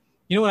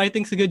 You know what I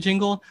think's a good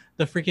jingle?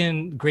 The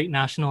freaking Great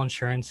National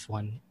Insurance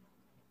one.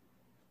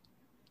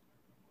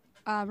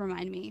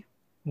 Remind me.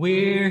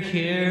 We're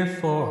here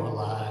for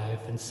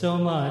life and so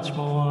much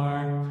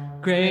more.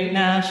 Great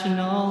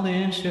National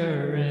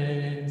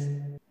Insurance.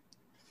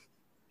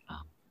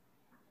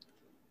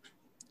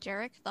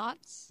 Jarek,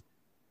 thoughts?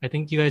 I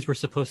think you guys were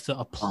supposed to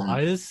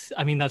applause.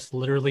 I mean, that's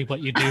literally what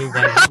you do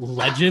when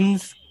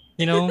legends,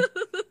 you know?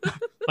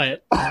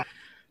 But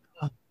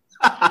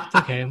it's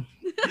okay.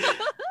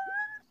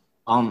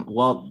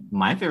 Well,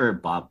 my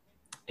favorite bop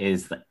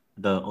is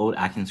the old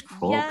Atkins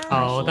Kroll. Yes.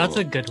 Oh, that's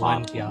a good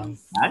one. commercial.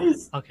 Yeah.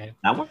 That Okay.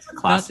 one's a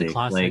classic.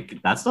 classic.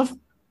 Like that stuff.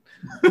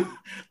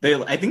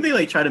 I think they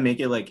like try to make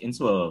it like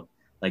into a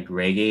like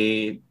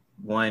reggae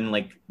one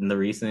like in the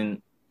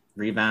recent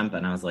revamp,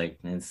 and I was like,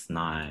 it's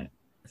not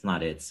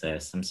it,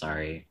 sis. I'm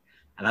sorry.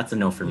 And that's a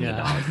no for me,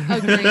 Yeah.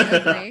 dog.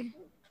 Agree.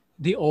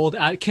 The old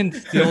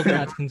Atkins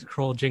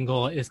Kroll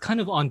jingle is kind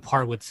of on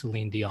par with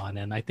Celine Dion,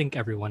 and I think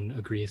everyone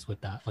agrees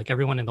with that. Like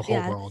everyone in the whole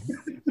Yes. world.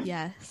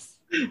 Yes.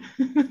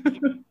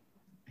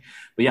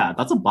 But yeah,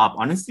 that's a bop.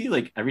 Honestly,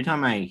 like every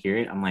time I hear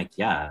it, I'm like,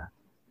 yeah,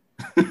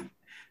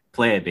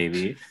 play it,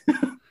 baby.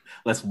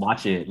 Let's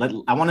watch it.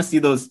 I want to see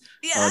those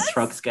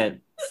trucks get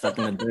stuck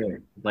in the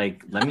dirt.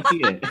 Like, let me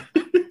see it.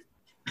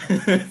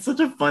 It's such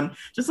a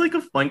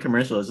fun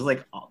commercial. It's just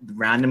like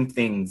random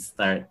things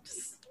that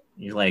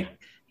you're like,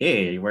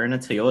 hey, we're in a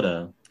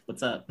Toyota.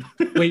 What's up?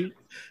 Wait,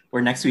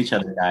 We're next to each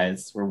other,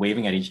 guys. We're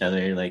waving at each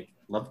other. Like,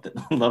 love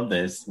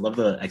this. Love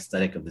the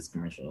aesthetic of this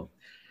commercial.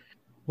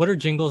 what are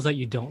jingles that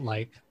you don't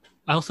like?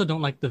 I also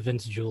don't like the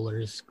Vince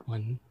Jewelers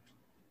one.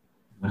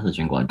 What is the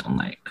jingle I don't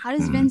like? How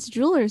does Vince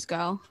Jewelers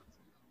go?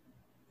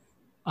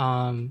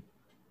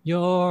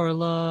 Your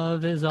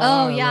love is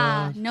all. Oh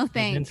yeah, love. no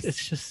thanks.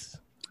 It's just,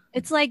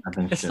 It's like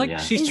it's like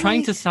she's Is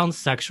trying it- to sound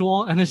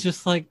sexual, and it's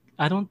just like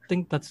I don't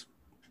think that's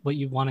what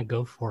you want to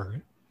go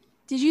for.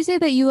 Did you say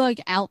that you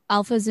like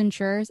Alpha's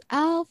Insurers?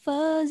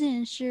 Alpha's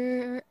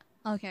Insure.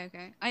 Okay.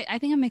 I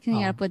think I'm mixing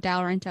it Oh. up with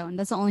Dial Rento, and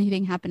that's the only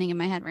thing happening in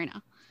my head right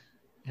now.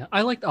 Yeah,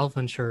 I liked Alpha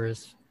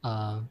Insurer's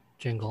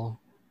jingle,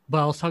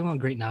 but I was talking about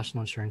Great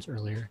National Insurance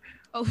earlier.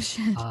 Oh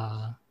shit.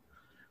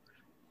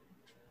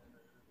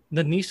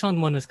 The Nissan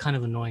one is kind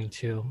of annoying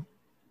too.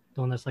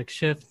 The one that's like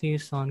Shift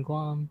Nissan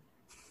Guam.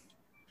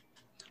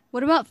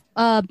 What about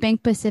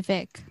Bank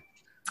Pacific?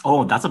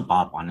 Oh, that's a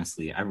bop,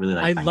 honestly. I really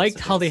like I Bank liked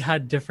how they Pacific.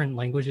 had different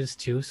languages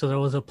too. So there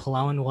was a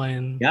Palauan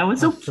one. Yeah, it was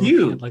so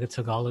Filipino- cute. Like a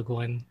Tagalog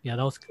one.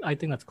 Yeah, I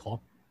think that's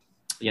cool.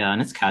 Yeah,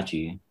 and it's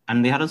catchy.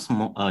 And they had a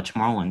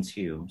Chamorro one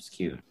too. It's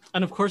cute.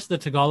 And of course, the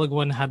Tagalog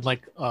one had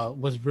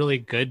was really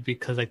good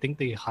because I think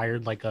they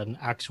hired like an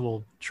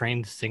actual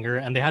trained singer,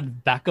 and they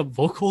had backup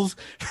vocals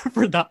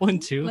for that one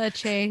too.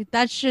 Leche.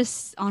 That's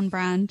just on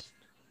brand.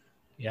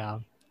 Yeah.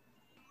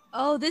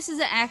 Oh, this is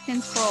an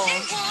Atkins Cole.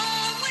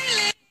 Oh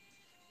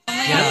my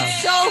Yeah. God,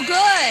 it's so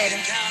good.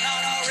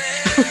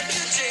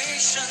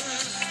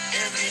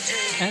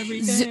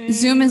 Every day.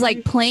 Zoom is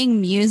like playing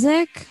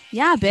music.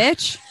 Yeah,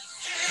 bitch.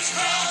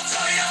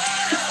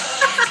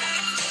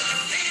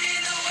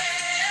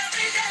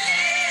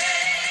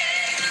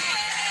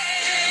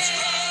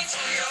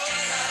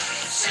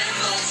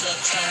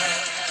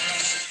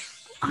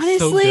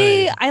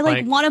 Honestly, good. I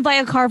want to buy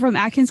a car from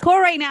Atkins Cole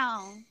right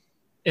now.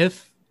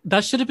 If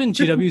that should have been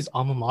GW's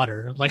alma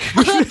mater. Like,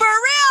 For real?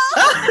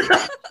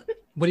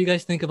 what do you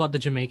guys think about the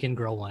Jamaican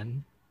Girl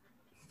one?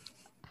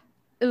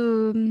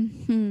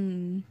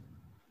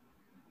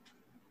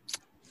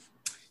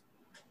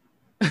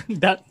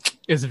 That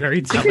is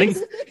very telling.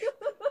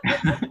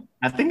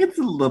 I think it's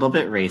a little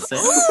bit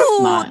racist.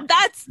 Ooh,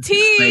 that's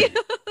tea.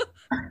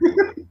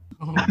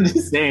 I'm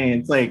just saying,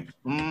 it's like,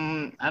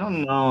 I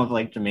don't know if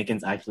like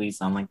Jamaicans actually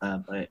sound like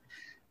that, but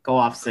go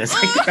off, sis.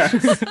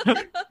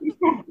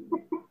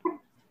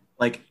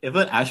 Like, if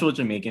an actual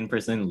Jamaican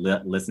person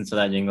listens to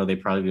that jingle,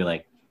 they'd probably be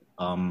like,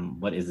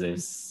 what is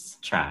this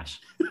trash?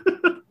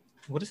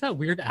 What is that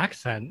weird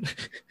accent?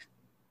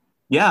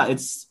 Yeah,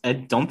 I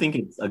don't think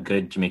it's a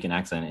good Jamaican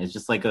accent. It's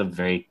just like a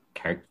very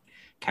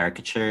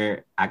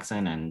caricature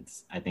accent, and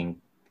I think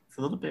it's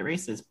a little bit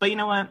racist. But you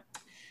know what?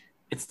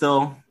 It's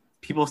still,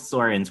 people still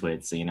are into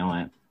it, so you know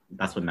what?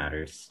 That's what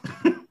matters.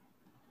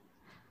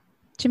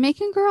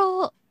 Jamaican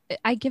Girl,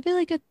 I give it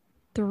like a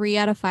 3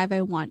 out of 5.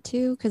 I want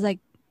to, because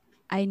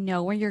I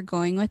know where you're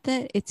going with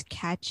it. It's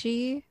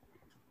catchy,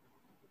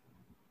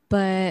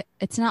 but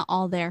it's not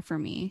all there for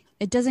me.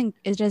 It doesn't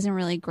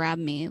really grab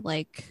me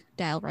like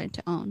Dial Ride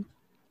to Own.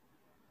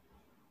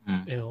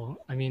 Ew.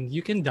 I mean,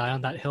 you can die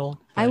on that hill.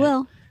 I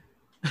will.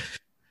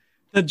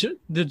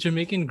 The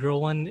Jamaican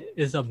Girl one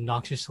is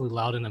obnoxiously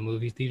loud in a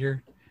movie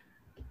theater.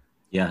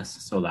 Yes,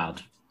 so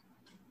loud.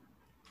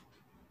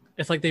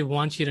 It's like they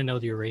want you to know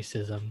your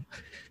racism.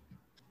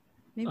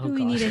 Maybe Oh,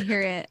 we need to gosh.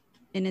 hear it,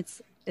 and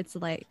it's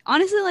like,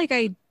 honestly, like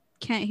I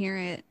can't hear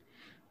it.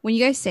 When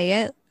you guys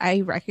say it,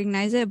 I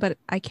recognize it, but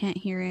I can't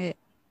hear it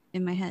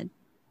in my head.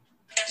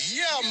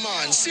 Yeah,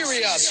 man,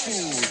 serious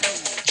food.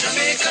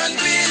 Jamaican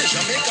grill,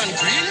 Jamaican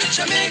grill,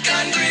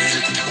 Jamaican grill.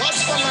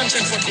 What's for lunch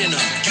and for dinner?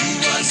 You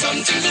want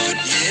something good?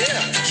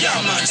 Yeah,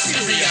 man,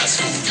 serious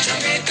food.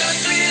 Jamaican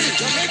grill,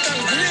 Jamaican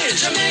grill,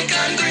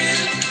 Jamaican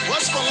grill.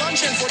 What's for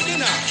lunch and for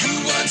dinner? You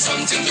want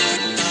something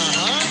good?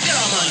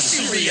 Yeah, man,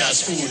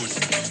 serious food.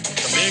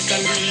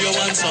 Jamaican grill, you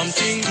want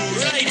something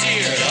good right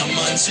here. Yeah,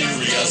 man,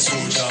 serious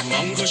food. The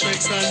mango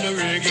shakes and the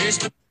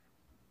reggae.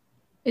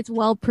 It's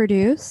well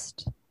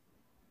produced.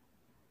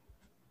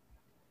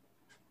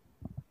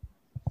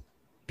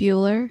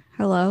 Bueller,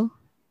 hello.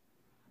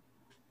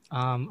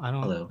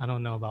 Hello. I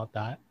don't know about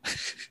that.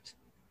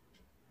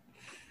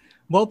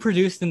 Well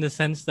produced in the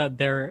sense that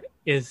there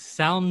is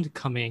sound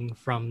coming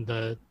from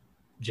the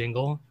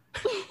jingle.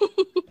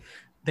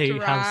 They have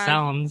Drag.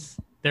 sounds.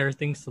 There are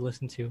things to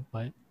listen to,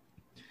 but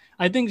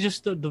I think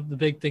just the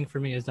big thing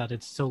for me is that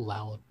it's so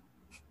loud.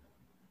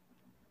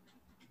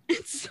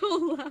 It's so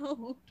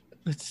loud.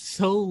 It's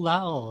so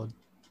loud.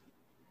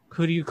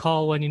 Who do you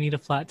call when you need a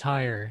flat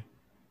tire?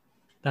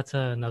 That's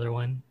another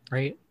one,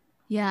 right?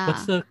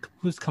 Yeah.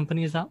 Whose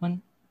company is that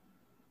one?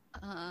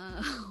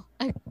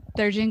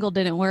 Their jingle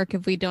didn't work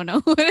if we don't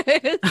know who it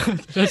is.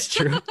 That's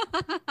true.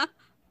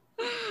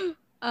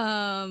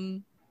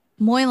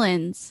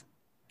 Moylan's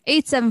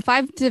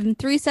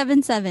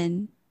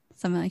 875-377,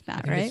 something like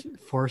that, right?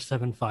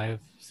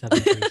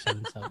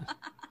 475-7377.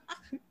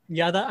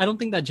 Yeah, I don't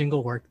think that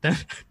jingle worked then.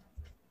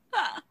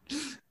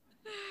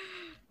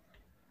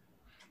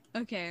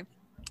 Okay.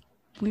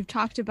 We've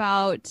talked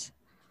about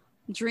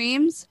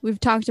dreams. We've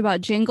talked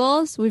about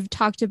jingles. We've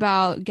talked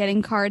about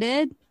getting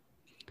carded.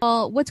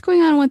 Well, what's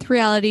going on with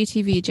reality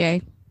TV,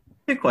 Jay?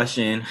 Good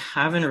question.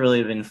 I haven't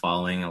really been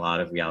following a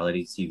lot of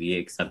reality TV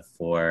except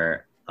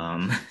for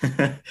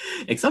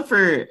except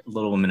for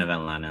Little Women of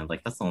Atlanta.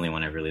 Like, that's the only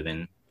one I've really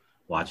been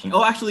watching.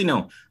 Oh, actually,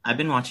 no. I've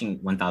been watching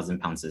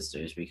 1,000-Pound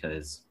Sisters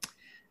because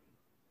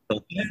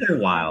those guys are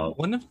wild.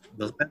 One of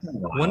Those guys are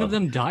wild. one of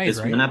them died, This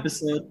right? one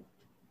episode.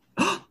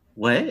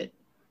 What?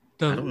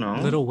 The I don't know.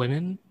 Little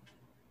Women.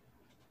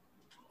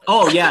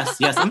 Oh, yes.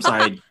 I'm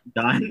sorry,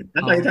 Don. I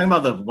thought you were talking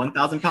about the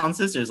 1,000-Pound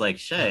Sisters. Like,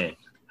 shit.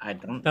 I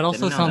don't. That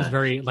also didn't know sounds that.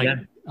 very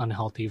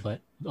unhealthy,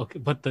 but okay.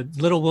 But the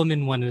Little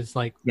Woman one is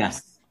like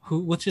Yes.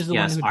 which is the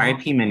Yes. one who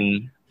R.I.P.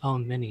 Minnie. Oh,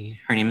 Minnie.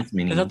 Her name is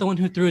Minnie. Is that the one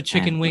who threw a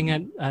chicken And- wing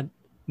at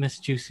Miss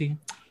Juicy?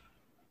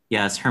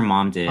 Yes, her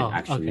mom did Oh,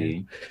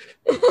 actually.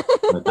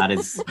 But that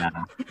is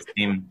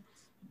the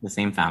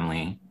same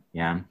family.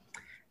 Yeah.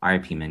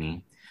 R.I.P.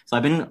 Minnie. So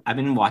I've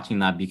been watching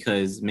that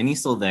because Minnie's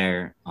still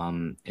there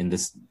in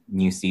this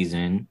new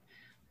season,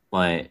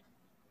 but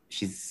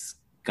she's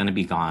gonna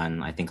be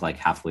gone, I think, like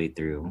halfway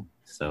through.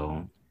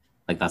 So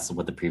like that's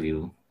what the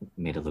preview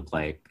made it look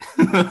like.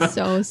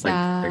 So Like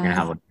sad. they're gonna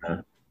have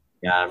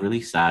yeah,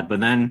 really sad. But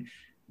then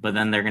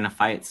they're gonna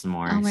fight some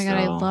more. Oh my god,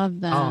 I So love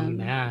them. Oh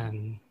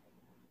man.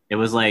 it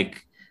was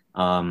like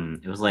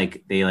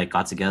they like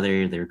got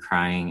together, they were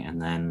crying,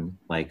 and then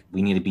like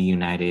we need to be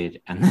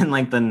united. And then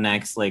like the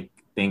next like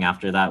thing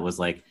after that was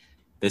like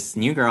this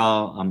new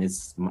girl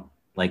is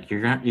like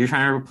you're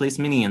trying to replace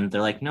Minnie, and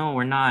they're like no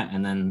we're not.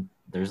 And then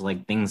there's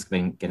like things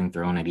getting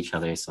thrown at each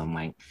other. So I'm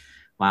like,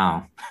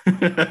 wow.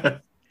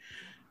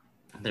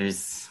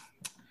 There's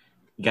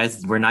you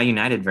guys, we're not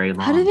united very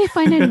long. How did they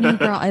find a new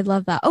girl? I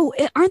love that. Oh,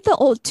 aren't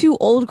the two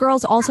old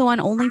girls also on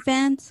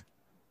OnlyFans?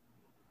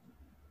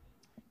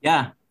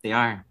 Yeah, they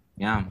are.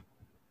 Yeah.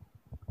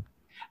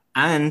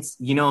 And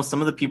you know,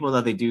 some of the people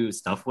that they do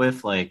stuff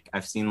with, like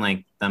I've seen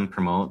like them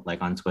promote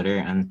like on Twitter,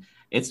 and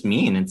it's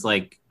mean. It's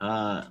like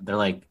they're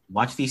like,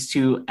 watch these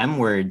two M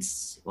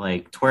words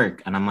like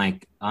twerk. And I'm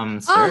like,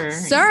 sir,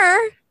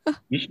 Sir,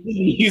 you should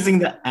be using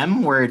the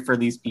M word for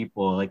these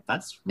people. Like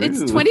that's rude. it's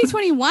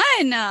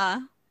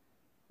 2021.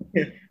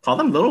 Call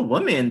them little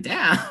women,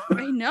 damn.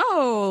 I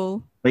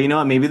know. But you know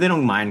what? Maybe they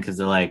don't mind because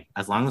they're like,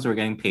 as long as we're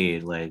getting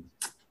paid, like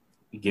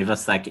give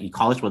us like you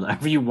call us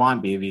whatever you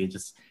want, baby.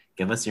 Just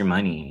give us your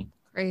money.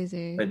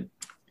 Crazy. But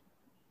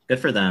good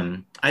for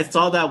them. I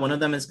saw that one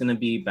of them is gonna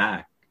be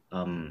back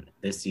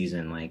this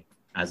season, like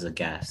as a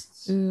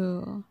guest.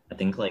 Ooh. I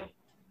think like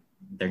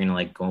they're gonna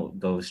like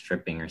go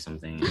stripping or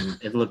something.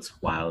 It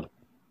looks wild.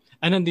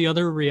 And then the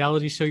other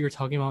reality show you're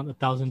talking about,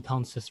 1,000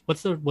 Pound Sister.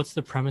 What's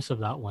the premise of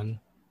that one?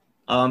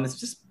 It's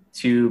just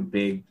two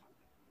big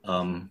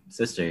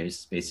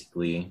sisters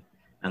basically,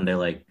 and they're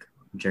like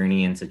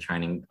journey into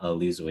trying to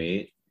lose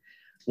weight.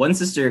 One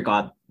sister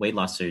got weight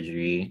loss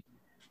surgery,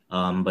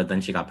 but then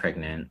she got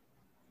pregnant.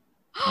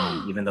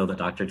 Even though the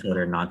doctor told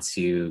her not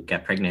to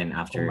get pregnant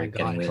after my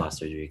getting gosh. weight loss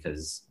surgery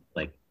because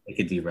like it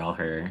could derail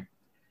her.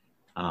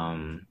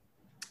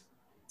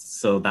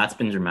 So that's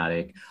been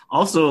dramatic.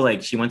 Also,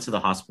 like she went to the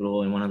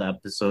hospital in one of the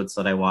episodes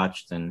that I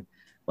watched, and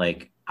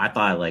like I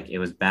thought like it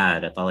was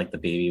bad. I thought like the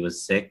baby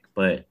was sick,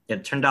 but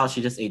it turned out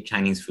she just ate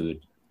Chinese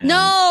food. And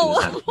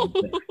No!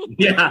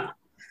 yeah,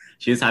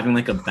 she was having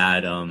like a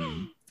bad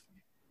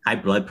high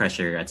blood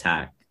pressure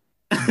attack.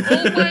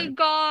 Oh my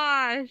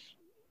gosh.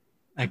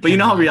 But you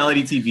know how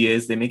reality TV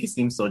is? They make it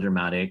seem so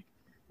dramatic.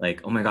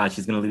 Like, oh my god,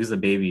 she's gonna lose a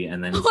baby,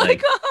 and then it's Oh my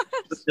like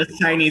gosh.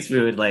 just Chinese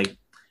food. Like,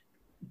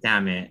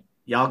 damn it,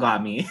 y'all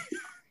got me.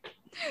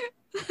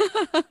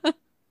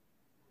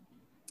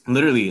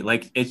 Literally,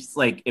 like it's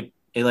like it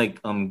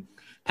like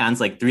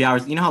pans like 3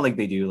 hours. You know how like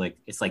they do like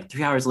it's like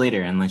 3 hours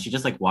later, and then she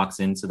just like walks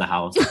into the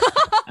house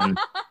and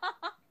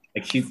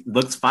like she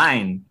looks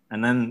fine,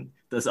 and then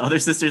this other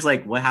sister's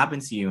like, "What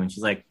happened to you?" And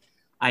she's like,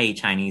 "I ate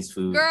Chinese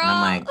food." Girl. And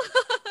I'm like,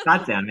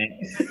 God damn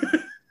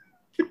it.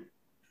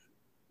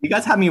 You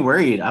guys had me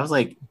worried. I was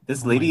like,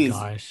 this lady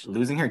is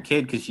losing her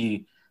kid because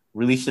she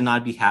really should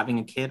not be having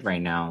a kid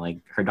right now.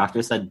 Like her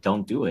doctor said,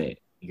 don't do it.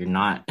 You're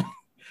not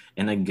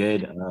in a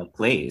good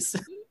place.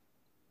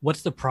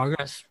 What's the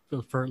progress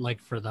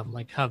for them?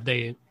 Like have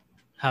they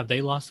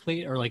lost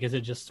weight, or like is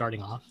it just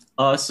starting off?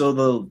 So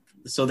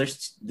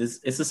there's this.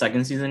 It's the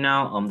second season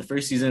now. The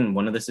first season,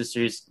 one of the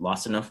sisters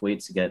lost enough weight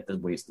to get the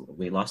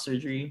weight loss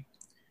surgery,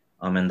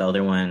 and the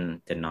other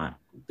one did not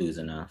lose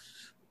enough.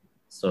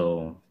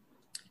 So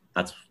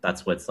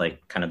that's what's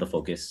like kind of the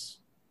focus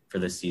for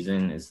this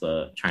season is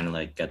the trying to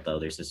like get the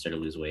other sister to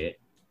lose weight,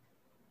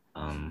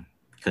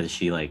 because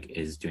she like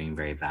is doing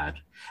very bad.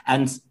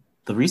 And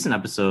the recent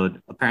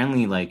episode,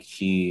 apparently like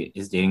she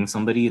is dating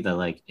somebody that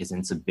like is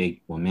into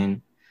big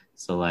women,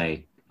 so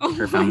like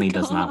her family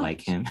does not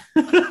like him.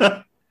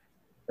 This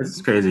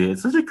is crazy.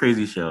 It's such a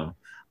crazy show.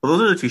 But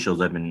those are the two shows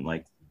I've been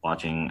like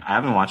watching. I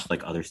haven't watched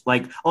like others.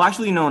 Like, oh,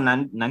 actually, no,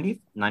 90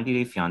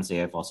 Day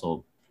Fiance. I've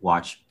also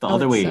watched the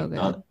other way, so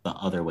the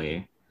other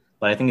way.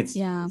 But I think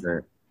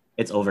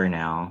it's over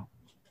now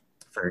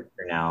for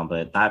now.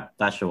 But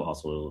that show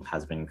also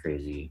has been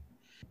crazy.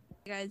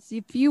 Guys,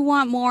 if you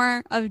want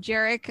more of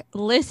Jarek,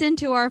 listen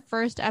to our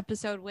first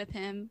episode with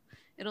him.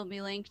 It'll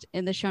be linked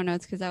in the show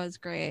notes because that was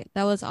great.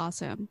 That was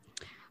awesome.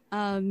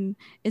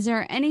 Is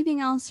there anything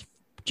else,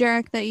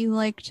 Jarek, that you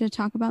like to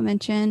talk about,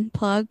 mention,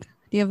 plug?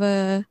 Do you have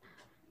a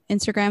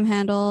Instagram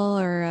handle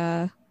or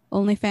a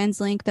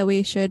OnlyFans link that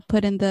we should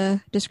put in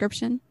the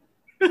description?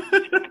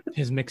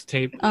 His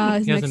mixtape.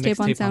 His mixtape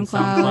on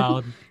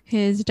SoundCloud.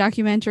 His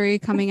documentary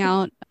coming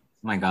out. Oh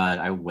my God,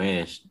 I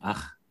wish.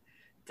 Ugh,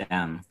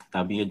 damn,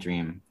 that'd be a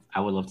dream. I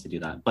would love to do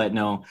that. But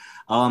no,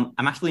 I'm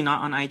actually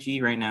not on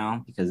IG right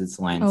now because it's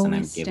Lent and I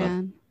gave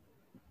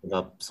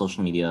up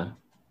social media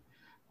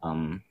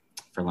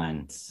for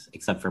Lent,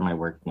 except for my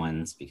work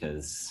ones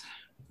because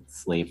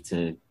slave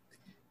to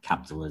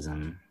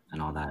capitalism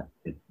and all that.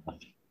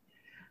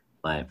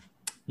 But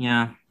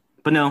yeah,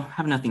 but no, I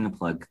have nothing to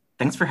plug.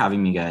 Thanks for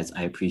having me, guys.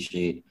 I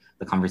appreciate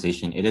the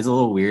conversation. It is a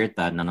little weird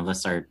that none of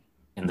us are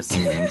in the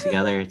same room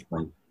together.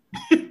 Like,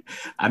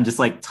 I'm just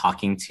like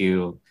talking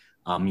to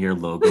your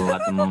logo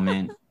at the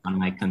moment on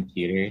my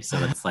computer, so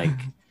it's like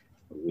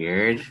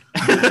weird.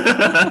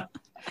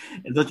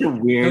 It's such a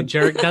No, weird.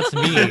 Jarek, that's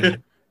me.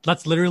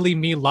 That's literally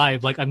me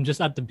live. Like I'm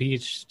just at the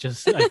beach.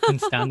 I've been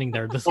standing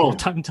there this whole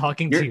time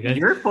talking to you.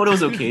 Your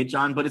photo's okay,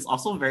 John, but it's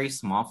also very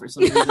small for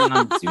some reason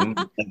on Zoom.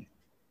 Like,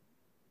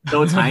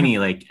 so tiny,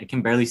 like I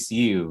can barely see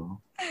you.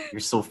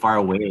 You're so far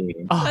away.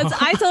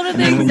 I told him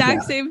the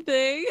exact same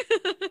thing.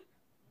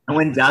 And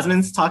when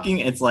Jasmine's talking,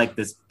 it's like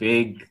this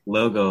big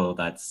logo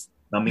that's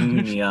thumbing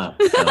me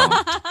up. So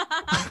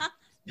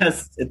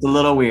yes, it's a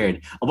little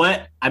weird.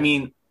 But I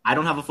mean, I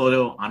don't have a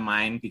photo on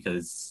mine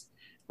because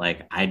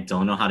like I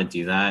don't know how to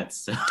do that.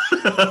 So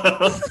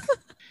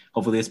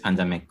hopefully this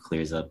pandemic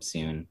clears up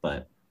soon.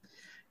 But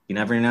you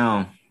never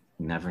know.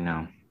 You never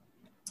know.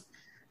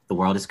 The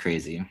world is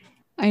crazy.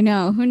 I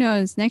know. Who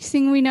knows? Next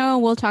thing we know,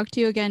 we'll talk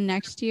to you again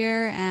next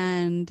year,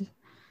 and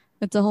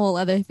it's a whole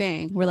other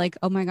thing. We're like,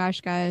 oh my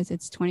gosh, guys,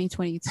 it's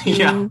 2022.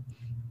 Yeah.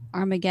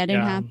 Armageddon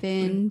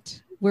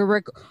happened.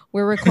 We're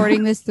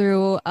recording this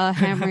through a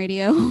ham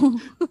radio.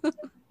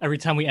 Every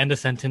time we end a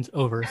sentence,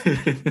 over.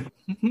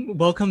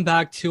 Welcome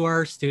back to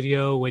our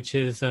studio, which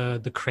is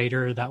the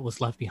crater that was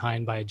left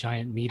behind by a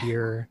giant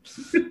meteor.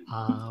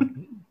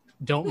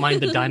 Don't mind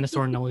the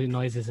dinosaur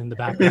noises in the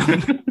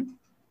background.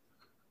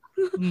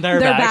 They're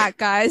back,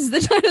 guys.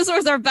 The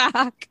dinosaurs are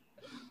back.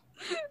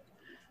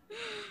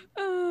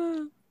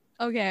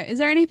 Okay. Is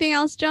there anything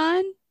else,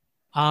 John?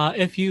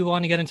 If you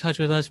want to get in touch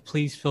with us,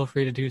 please feel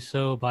free to do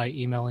so by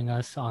emailing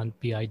us on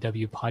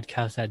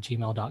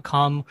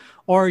biwpodcast@gmail.com,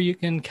 or you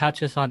can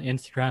catch us on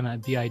Instagram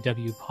at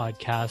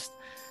biwpodcast.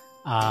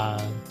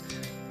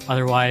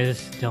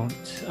 Otherwise,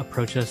 don't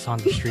approach us on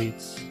the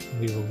streets.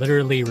 We will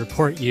literally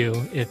report you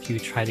if you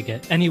try to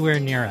get anywhere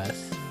near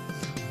us.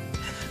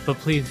 But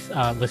please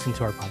listen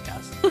to our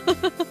podcast.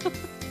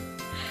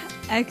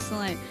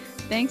 Excellent.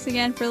 Thanks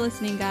again for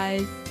listening,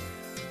 guys.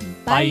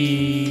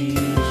 Bye.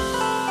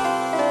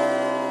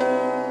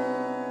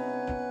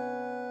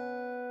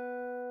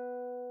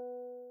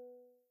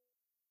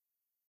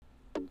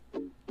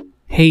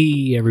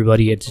 Hey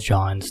everybody, it's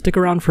John. Stick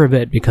around for a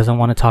bit because I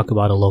want to talk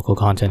about a local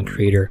content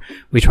creator.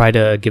 We try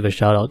to give a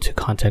shout out to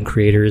content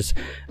creators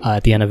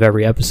at the end of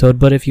every episode,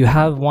 but if you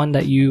have one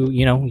that you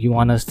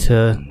want us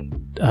to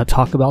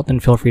talk about, then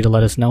feel free to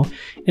let us know.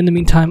 In the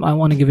meantime, I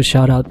want to give a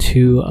shout out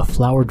to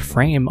Flowered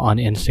Frame on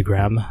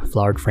Instagram.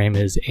 Flowered Frame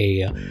is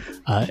a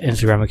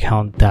Instagram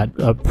account that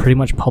pretty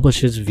much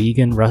publishes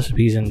vegan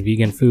recipes and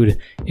vegan food.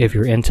 If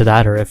you're into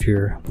that, or if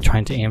you're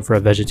trying to aim for a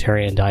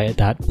vegetarian diet,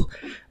 that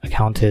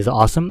account is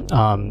awesome.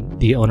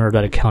 The owner of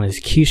that account is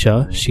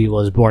Keisha. She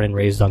was born and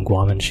raised on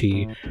Guam, and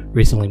she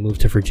recently moved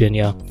to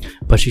Virginia,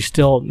 but she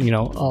still,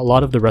 a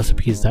lot of the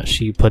recipes that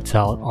she puts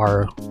out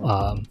are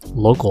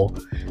local,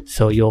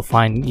 so you'll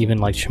find even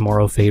like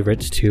Chamorro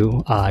favorites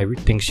too. I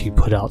think she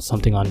put out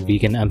something on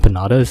vegan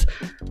empanadas.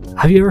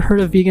 Have you ever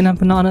heard of vegan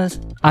empanadas?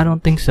 I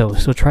don't think so,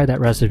 so try that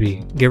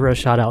recipe. Give her a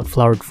shout out.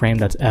 Flowered Frame,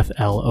 that's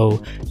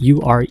FLOURED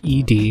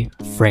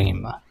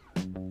Frame.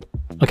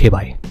 Okay,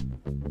 bye.